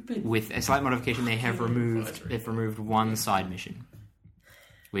 Stupid. With a slight modification, they've Advisory. removed one side mission,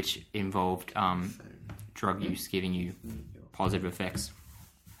 which involved drug use giving you positive effects.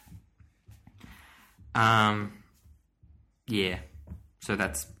 Yeah, so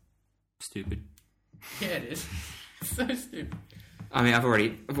that's stupid. Yeah, it is. So stupid. I mean, I've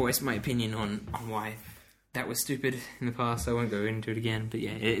already voiced my opinion on why that was stupid in the past, so I won't go into it again. But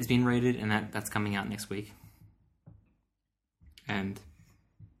yeah, it's been rated, and that's coming out next week. And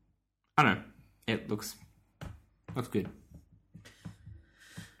I don't know, it looks good.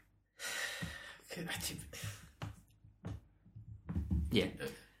 Yeah.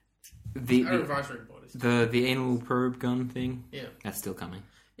 Our advisory board is... The anal probe gun thing, Yeah. that's still coming.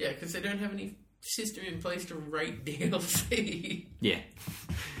 Yeah, because they don't have any system in place to rate DLC. Yeah.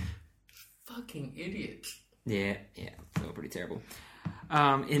 Fucking idiots. Yeah, they were pretty terrible.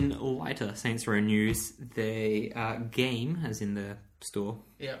 In lighter Saints Row news, the game, as in the store,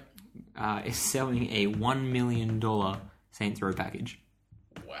 is selling a $1 million Saints Row package.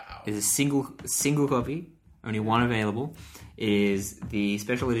 Wow. There's a single copy, only one available. It is the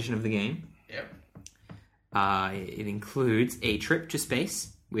special edition of the game. Yep. It includes a trip to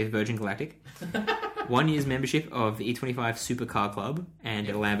space with Virgin Galactic, 1 year's membership of the E25 Supercar Club, and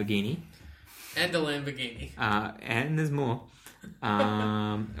a Lamborghini. And a Lamborghini. And there's more.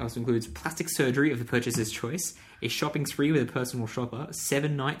 It also includes plastic surgery of the purchaser's choice, a shopping spree with a personal shopper,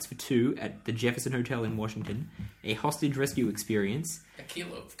 7 nights for 2 at the Jefferson Hotel in Washington, a hostage rescue experience, a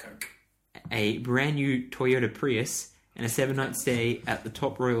kilo of coke, a brand new Toyota Prius, and a 7-night stay at the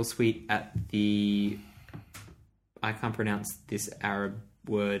Top Royal Suite at the... I can't pronounce this Arab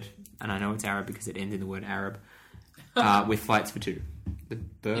word, and I know it's Arab because it ends in the word Arab, with flights for 2. The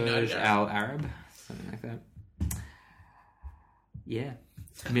Burj Al Arab, something like that. Yeah,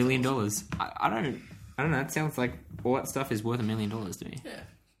 $1 million. I don't know. That sounds like all that stuff is worth $1 million to me. Yeah,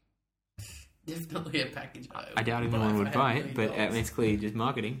 definitely a package. I doubt anyone would buy it, but I mean, it's clearly just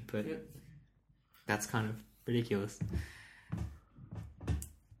marketing. But that's kind of ridiculous.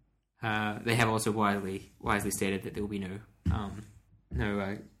 They have also wisely stated that there will be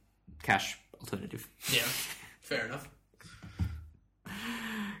no cash alternative. Yeah, fair enough.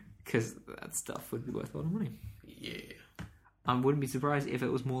 Because that stuff would be worth a lot of money. Yeah. I wouldn't be surprised if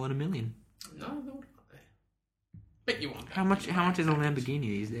it was more than $1 million. No, they wouldn't. Bet you won't. How much is a Lamborghini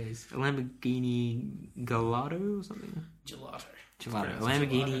these days? A Lamborghini Gallardo or something? Gelato. A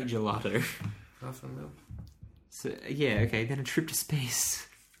Lamborghini Gelato. Half a mil. So yeah, okay. Then a trip to space.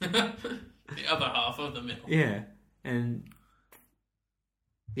 The other half of the middle. Yeah, and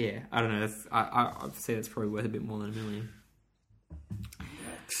yeah, I don't know. I'd say that's probably worth a bit more than $1 million.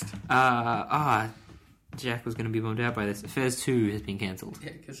 Next. Jack was going to be bummed out by this. Fez 2 has been cancelled.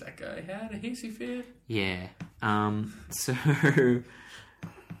 Yeah, because that guy had a hissy fit. Yeah. So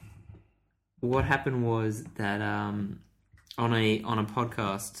what happened was that on a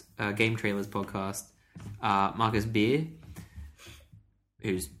podcast, Game Trailers podcast, Marcus Beer,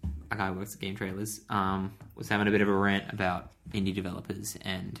 who's a guy who works at Game Trailers, was having a bit of a rant about indie developers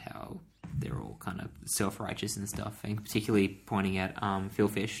and how they're all kind of self-righteous and stuff, and particularly pointing at Phil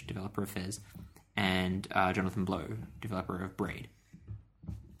Fish, developer of Fez, and Jonathan Blow, developer of Braid.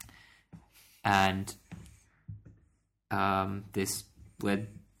 And this led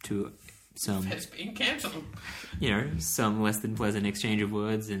to some... It's been cancelled. Some less than pleasant exchange of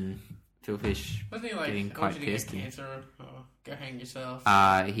words, and Phil Fish Wasn't he like, getting I quite want you to get pissed. cancer, or go hang yourself,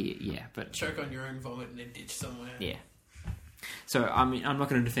 But choke on your own vomit in a ditch somewhere. yeah. So, I mean, I'm not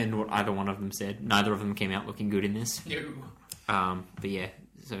going to defend what either one of them said. Neither of them came out looking good in this. No. But yeah,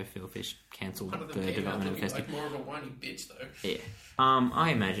 so Phil Fish cancelled One of the them came out development of looking Fez 2. like more of a whiny bitch, though. Yeah.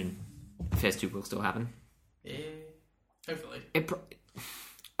 I imagine Fez 2 will still happen. Yeah. Hopefully.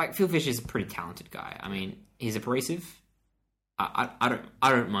 Phil Fish is a pretty talented guy. I mean, he's abrasive. I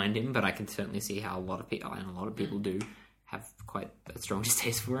don't mind him, but I can certainly see how a lot of people do have quite a strong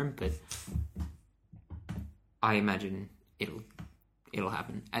distaste for him. But I imagine it'll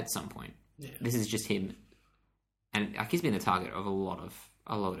happen at some point. Yeah. This is just him, and he's been the target of a lot of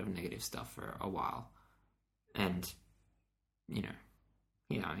negative stuff for a while, and he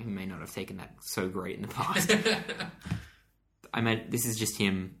may not have taken that so great in the past. I mean, this is just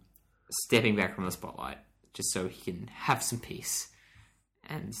him stepping back from the spotlight, just so he can have some peace,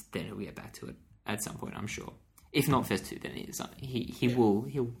 and then he'll get back to it at some point, I'm sure. If not Fez 2, then he'll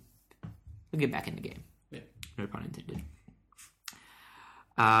get back in the game. Yeah. No pun intended.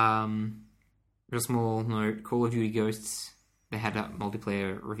 Real small note: Call of Duty Ghosts. They had a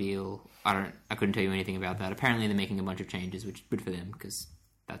multiplayer reveal. I couldn't tell you anything about that. Apparently, they're making a bunch of changes, which is good for them because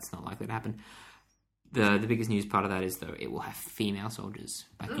that's not likely to happen. The biggest news part of that is, though, it will have female soldiers.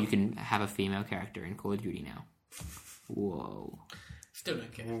 You can have a female character in Call of Duty now. Whoa. Still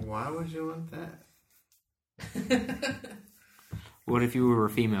don't care. Why would you want that? What if you were a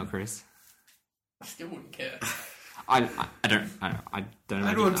female, Chris? I still wouldn't care. I don't I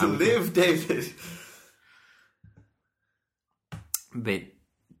imagine don't want to would- live, David. But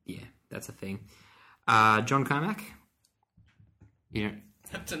yeah, that's a thing. John Carmack. You know,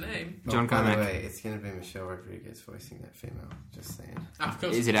 That's a name. John By the Carmack. way, it's going to be Michelle Rodriguez voicing that female. Just saying. Of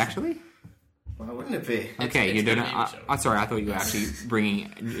course. Is it actually? Why wouldn't it be? Okay, it's you don't know. gonna be Michelle. I'm sorry, I thought you were actually bringing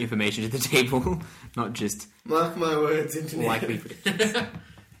information to the table, not just Mark my words, internet. likely predictions.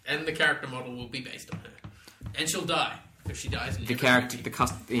 And the character model will be based on her. And she'll die. If she dies in The every character,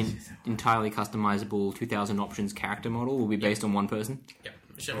 movie. entirely customizable 2,000 options character model will be based on one person. Yep.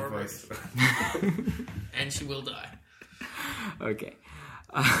 Michelle Her Rodriguez. voice. And she will die. Okay.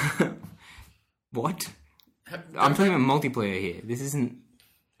 What? I'm talking about multiplayer here. This isn't.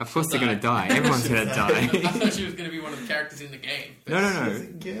 Of course they're going to die. Everyone's going to I die. thought she was going to be one of the characters in the game. But No. She's a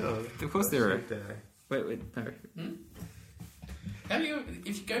girl. Of course there are. She'd die. Wait, no.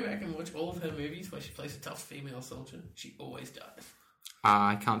 If you go back and watch all of her movies where she plays a tough female soldier, she always dies.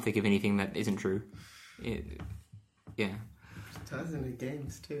 I can't think of anything that isn't true. Yeah. She dies in the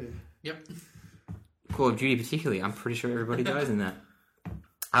games too. Yep. Call of Duty particularly, I'm pretty sure everybody dies in that.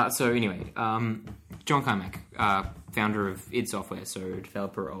 So anyway, John Carmack, founder of id Software, so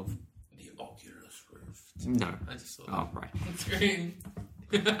developer of... The Oculus Rift. No. I just saw Oh, right. that screen.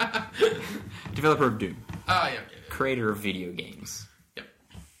 Developer of Doom. Yeah. Creator of video games. Yep.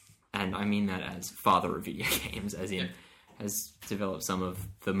 And I mean that as father of video games, as in Yep. has developed some of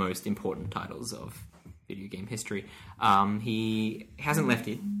the most important titles of video game history. He hasn't left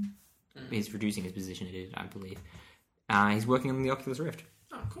it. He's reducing his position in it, I believe. He's working on the Oculus Rift,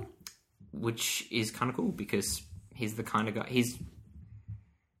 Oh, cool. which is kind of cool because he's the kind of guy...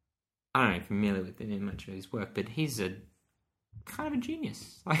 I don't know if you're familiar with much of his work, but he's a kind of a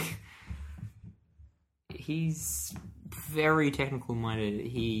genius. Like, he's very technical minded.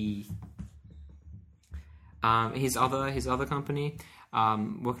 His other company,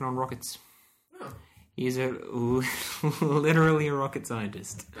 working on rockets. Oh, He's literally a rocket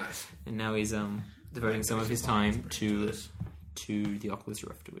scientist, nice. and now he's devoting some of his time to the Oculus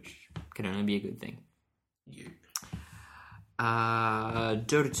Rift, which can only be a good thing. You.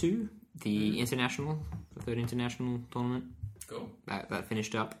 Dota 2, the third international tournament. Cool. That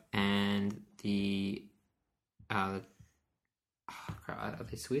finished up, and the are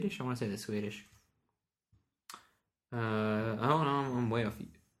they Swedish? I want to say they're Swedish. Oh no, I'm way off.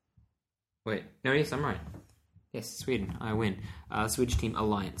 Wait, no, yes, I'm right. Yes, Sweden, I win. Swedish team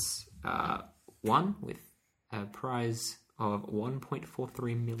Alliance won with a prize of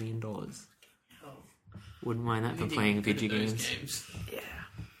 $1.43 million. Oh, Wouldn't mind that for really playing good video at those games.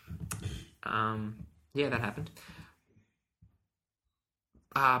 Yeah, that happened.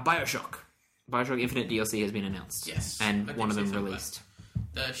 Bioshock Infinite DLC has been announced. Yes, and I one of did them see some of released.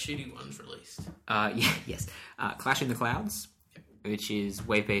 the shitty ones released. Yes. Clash in the Clouds, which is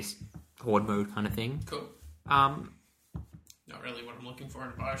wave-based horde mode kind of thing. Cool. Um, Not really what I'm looking for in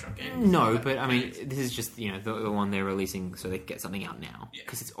a Bioshock game. no, but I mean, this is just the one they're releasing so they can get something out now Yeah.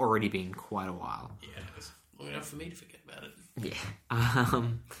 because it's already been quite a while. Yeah, it's long enough for me to forget about it. Yeah.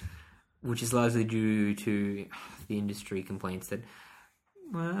 Which is largely due to the industry complaints that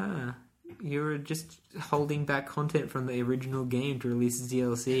you're just holding back content from the original game to release as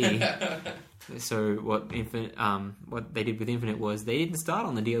DLC. So what they did with Infinite was they didn't start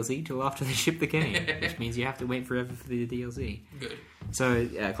on the DLC till after they shipped the game, which means you have to wait forever for the DLC. Good. So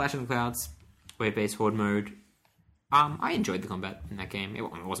Clash of the Clouds, wave-based horde mode. I enjoyed the combat in that game. It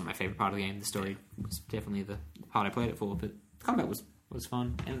wasn't my favorite part of the game. The story was definitely the part I played it for, but the combat was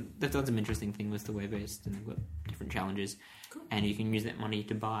fun, and they've done some interesting things with the wave-based, and they've got different challenges, Cool. and you can use that money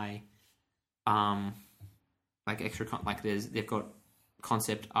to buy, like extra, they've got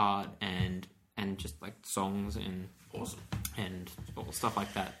concept art and just like songs and Awesome. and all stuff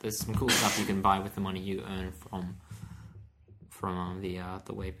like that. There's some cool stuff you can buy with the money you earn from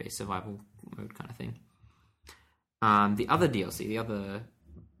the wave-based survival mode kind of thing. The other DLC, the other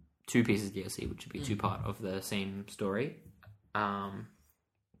two pieces of DLC, which would be two-part of the same story,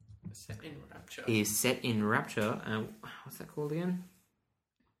 Set in Rapture. is set in Rapture. What's that called again?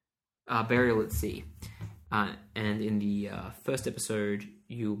 Burial at Sea. And in the first episode,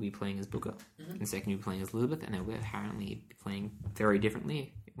 you'll be playing as Booker. In the second, you'll be playing as Elizabeth, and they'll apparently be playing very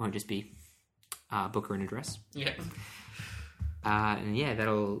differently. It won't just be Booker in a dress. Yeah. And yeah,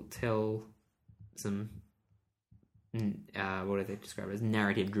 that'll tell some what do they describe as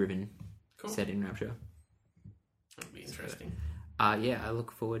narrative-driven Cool. set in Rapture. That'll be interesting. Yeah, I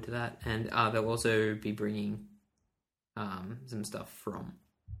look forward to that, and they'll also be bringing some stuff from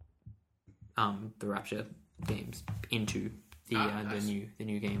the Rapture games into Nice. the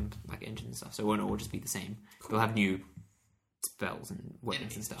new game like engine and stuff. So it won't all just be the same. They'll have new spells and weapons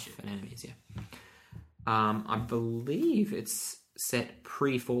Enemies and and stuff shit. and enemies. Yeah. I believe it's set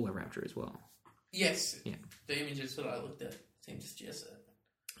pre Fallout Rapture as well. Yes. Yeah. The images that I looked at seem to suggest that.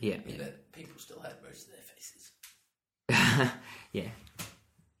 Yeah. Yeah, that people still had most of their faces. Yeah.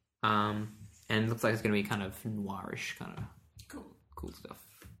 And it looks like it's going to be kind of noirish, kind of cool stuff.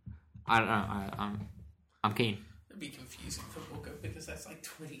 I don't know. I'm keen. It'd be confusing for Booker because that's like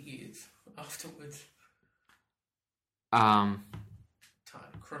 20 years afterwards, Um, time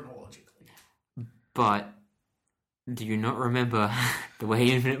chronologically. but do you not remember the way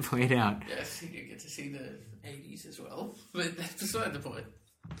Infinite played out? Yes, you do get to see the 80s as well, but that's beside the point.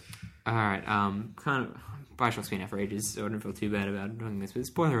 All right. Kind of. Bioshock's been out for ages, so I don't feel too bad about doing this. But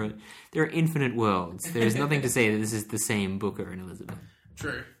spoiler alert: there are infinite worlds. There is nothing to say that this is the same Booker and Elizabeth.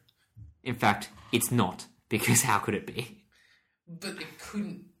 True. In fact, it's not, because how could it be? But it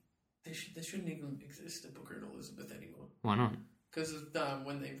couldn't. There shouldn't even exist a Booker and Elizabeth anymore. Why not? Because of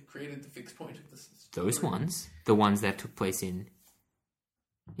when they've created the fixed point of this. Those ones, the ones that took place in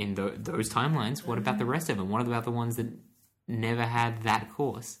those timelines. What about the rest of them? What about the ones that never had that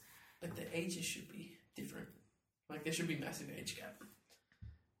course? But the ages should be different. Like, there should be massive age gap.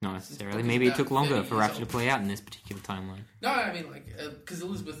 Not necessarily. Because Maybe it about took longer 30 for years Rapture to old. play out in this particular timeline. No, I mean, like, because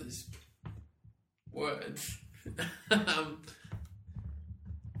Elizabeth is words.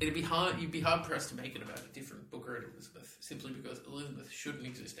 You'd be hard pressed to make it about a different Booker and Elizabeth, simply because Elizabeth shouldn't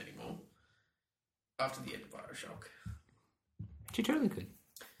exist anymore after the end of Bioshock. She totally could.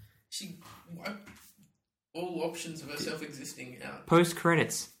 She wiped all options of herself existing out. Post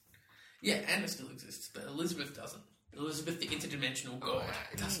credits. Yeah, Anna still exists, but Elizabeth doesn't. Elizabeth, the interdimensional god,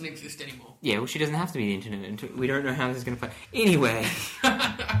 doesn't exist anymore. Yeah, well, she doesn't have to be the internet. We don't know how this is going to play. Anyway,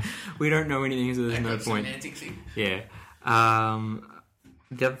 we don't know anything, so there's That no got point. semanticsy. Yeah.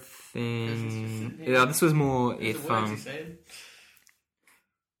 The other thing. Yeah, this was more The if words you said.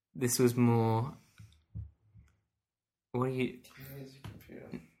 this was more. What are you? Where's your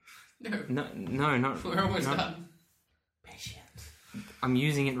computer? No, No, not. we're almost not- done. Patience. I'm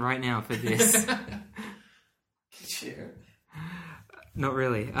using it right now for this. Share. Not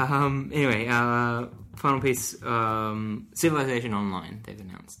really. Anyway, final piece. Civilization Online. They've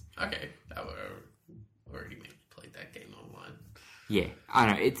announced. Okay, I already played that game online. Yeah, I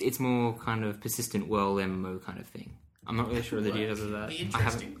know. It's more kind of persistent world MMO kind of thing. I'm not really sure of the details of that. Be I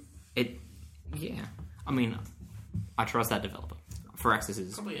haven't. interesting. Yeah. I mean, I trust that developer. Firaxis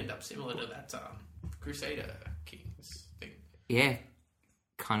is. Probably end up similar to that Crusader Kings thing. Yeah.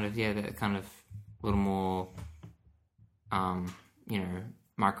 Kind of. Yeah. That kind of little more.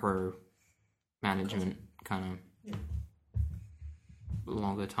 Micro management kind of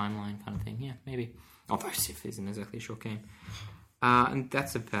longer timeline kind of thing. Yeah, maybe. Although Civ isn't exactly a short game. And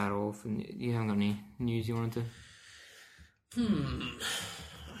that's about all. You haven't got any news you wanted to?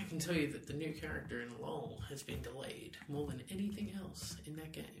 I can tell you that the new character in LoL has been delayed more than anything else in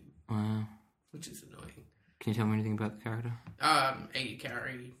that game, Wow. which is annoying. Can you tell me anything about the character? 80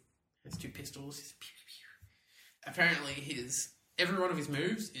 carry, has 2 pistols, he's pew, pew, pew. Apparently every one of his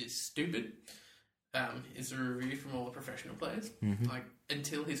moves is stupid. Is a review from all the professional players. Mm-hmm. Like,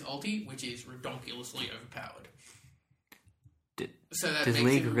 until his ulti, which is redonkulously overpowered. D- So that Does makes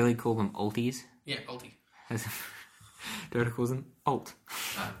League him... really call them ulties? Yeah, ulti. As Dota calls them alt.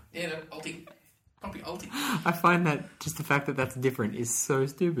 Yeah, no, ulti. Poppy ulti. I find that just the fact that that's different is so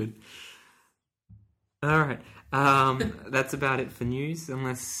stupid. Alright. That's about it for news,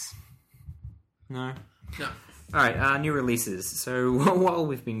 unless... No? No. Alright, new releases. So, while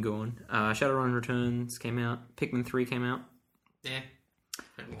we've been gone, Shadowrun Returns came out, Pikmin 3 came out, Yeah.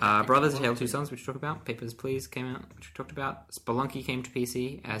 Brothers: A Tale of Two Sons, which we talked about, Papers, Please came out, which we talked about, Spelunky came to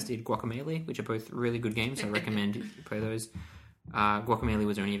PC, as did Guacamelee, which are both really good games, so I recommend you play those. Guacamelee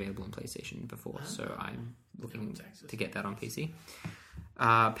was only available on PlayStation before, so I'm looking to get that on PC.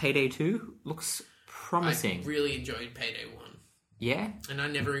 Payday 2 looks promising. I really enjoyed Payday 1. Yeah? And I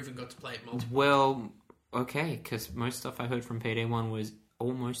never even got to play it multiple. Well, okay, because most stuff I heard from Payday 1 was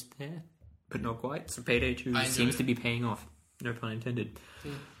almost there, but not quite. So Payday 2 I enjoyed seems it. to be paying off. No pun intended.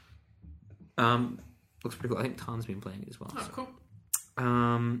 Looks pretty cool. I think Tan's been playing it as well. Oh, cool.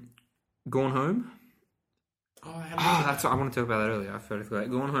 Gone Home. Oh, I haven't. That's what I want to talk about that earlier. I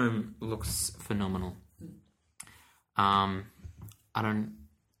forgot. Gone Home looks phenomenal. I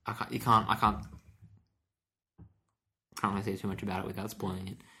can't really say too much about it without spoiling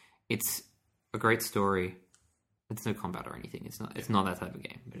it. It's a great story. It's no combat or anything. It's not that type of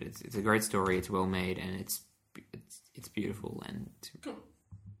game. But it's a great story. It's well made and it's beautiful and Cool.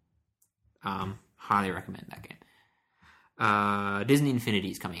 highly recommend that game. Disney Infinity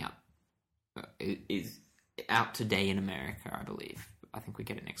is coming out. It is out today in America, I believe. I think we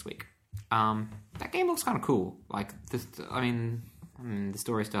get it next week. That game looks kind of cool. Like, the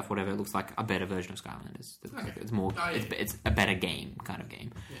story stuff, whatever, it looks like a better version of Skylanders. It's more, it's a better game, kind of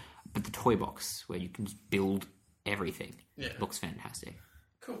game. Yeah. But the toy box, where you can just build everything, looks fantastic.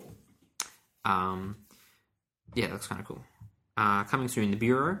 Cool. Yeah, that looks kind of cool. Coming soon, The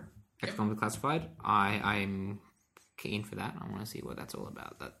Bureau, XCOM Declassified. I'm keen for that. I want to see what that's all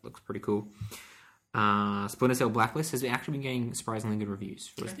about. That looks pretty cool. Splinter Cell Blacklist has actually been getting surprisingly good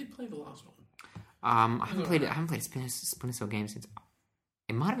reviews. I did play the last one. I haven't played a Splinter Cell game since.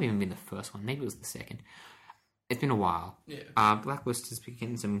 It might have even been the first one. Maybe it was the second. It's been a while. Yeah. Blacklist has been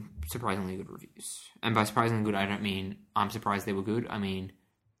getting some surprisingly good reviews. And by surprisingly good, I don't mean I'm surprised they were good. I mean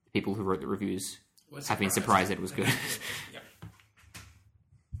the people who wrote the reviews have been surprised that it was good.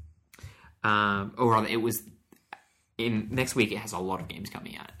 Or rather, it was... next week, it has a lot of games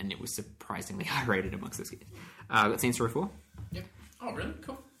coming out, and it was surprisingly high rated amongst those games. Got Saints Row 4. Yep. Oh, really?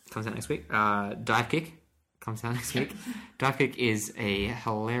 Cool. Comes out next week. Dive Kick comes out next week. Dive Kick is a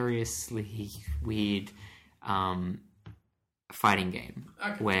hilariously weird fighting game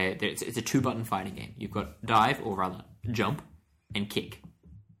where it's a 2-button fighting game. You've got dive, or rather jump, and kick,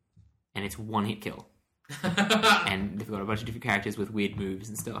 and it's one-hit kill. And they've got a bunch of different characters with weird moves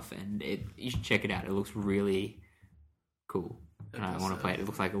and stuff, and you should check it out. It looks really cool, and I want to play it. It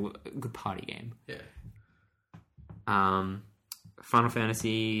looks like a good party game. Yeah. Final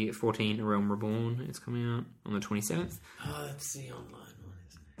Fantasy XIV: A Realm Reborn is coming out on the 27th. Oh, that's the online one,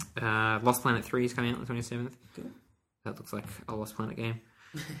 isn't it? Lost Planet 3 is coming out on the 27th. Cool. That looks like a Lost Planet game.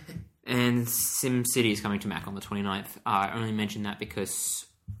 And SimCity is coming to Mac on the 29th. I only mention that because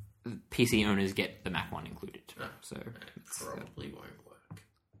PC owners get the Mac one included. Oh, so it probably won't work.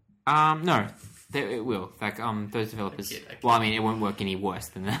 No, it will. In fact, those developers. I kid. Well, I mean, it won't work any worse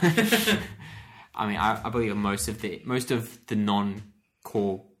than that. I mean, I believe most of the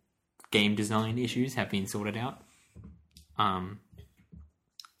non-core game design issues have been sorted out.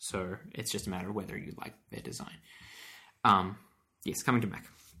 So it's just a matter of whether you like their design. Yes, coming to Mac.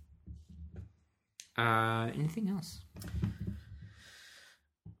 Anything else?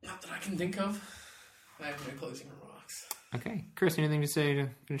 Not that I can think of. I have no closing remarks. Okay, Chris, anything to say to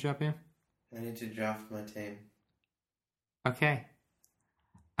finish up here? I need to draft my team. Okay.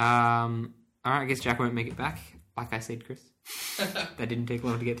 Alright, I guess Jack won't make it back. Like I said, Chris. That didn't take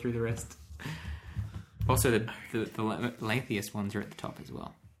long to get through the rest. Also, the lengthiest ones are at the top as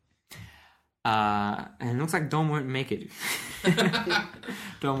well. And it looks like Dom won't make it.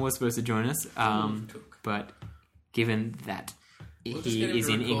 Dom was supposed to join us. But given that he is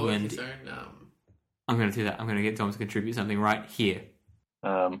in England... I'm going to do that. I'm going to get Dom to contribute something right here.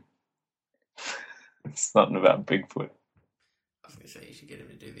 It's nothing about Bigfoot. I was going to say you should get him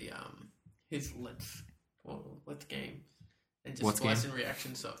to do the his let's game and just What's splice game? in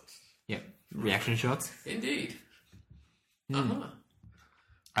reaction shots. Yep, reaction shots. Indeed. All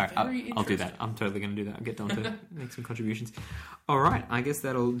right, I'll do that. I'm totally going to do that. I'll get Dom to make some contributions. All right, I guess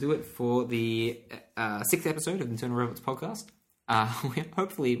that'll do it for the 6th episode of the Internal Robots podcast.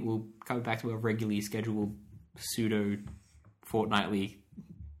 Hopefully we'll come back to a regularly scheduled pseudo fortnightly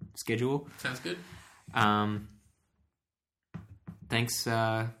schedule. Sounds good. Thanks,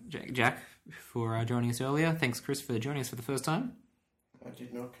 Jack, for joining us earlier. Thanks, Chris, for joining us for the first time. I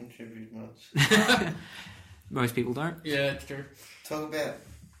did not contribute much. Most people don't. Yeah, it's true. Talk about,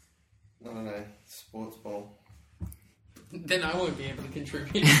 I don't know, sports ball. Then I won't be able to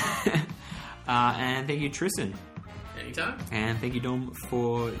contribute. And thank you, Tristan. Anytime. And thank you, Dom,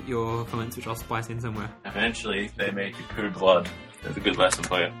 for your comments, which I'll splice in somewhere. Eventually, they make you poo blood. That's a good lesson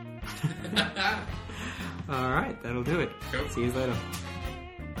for you. All right, that'll do it. Cool. See you later.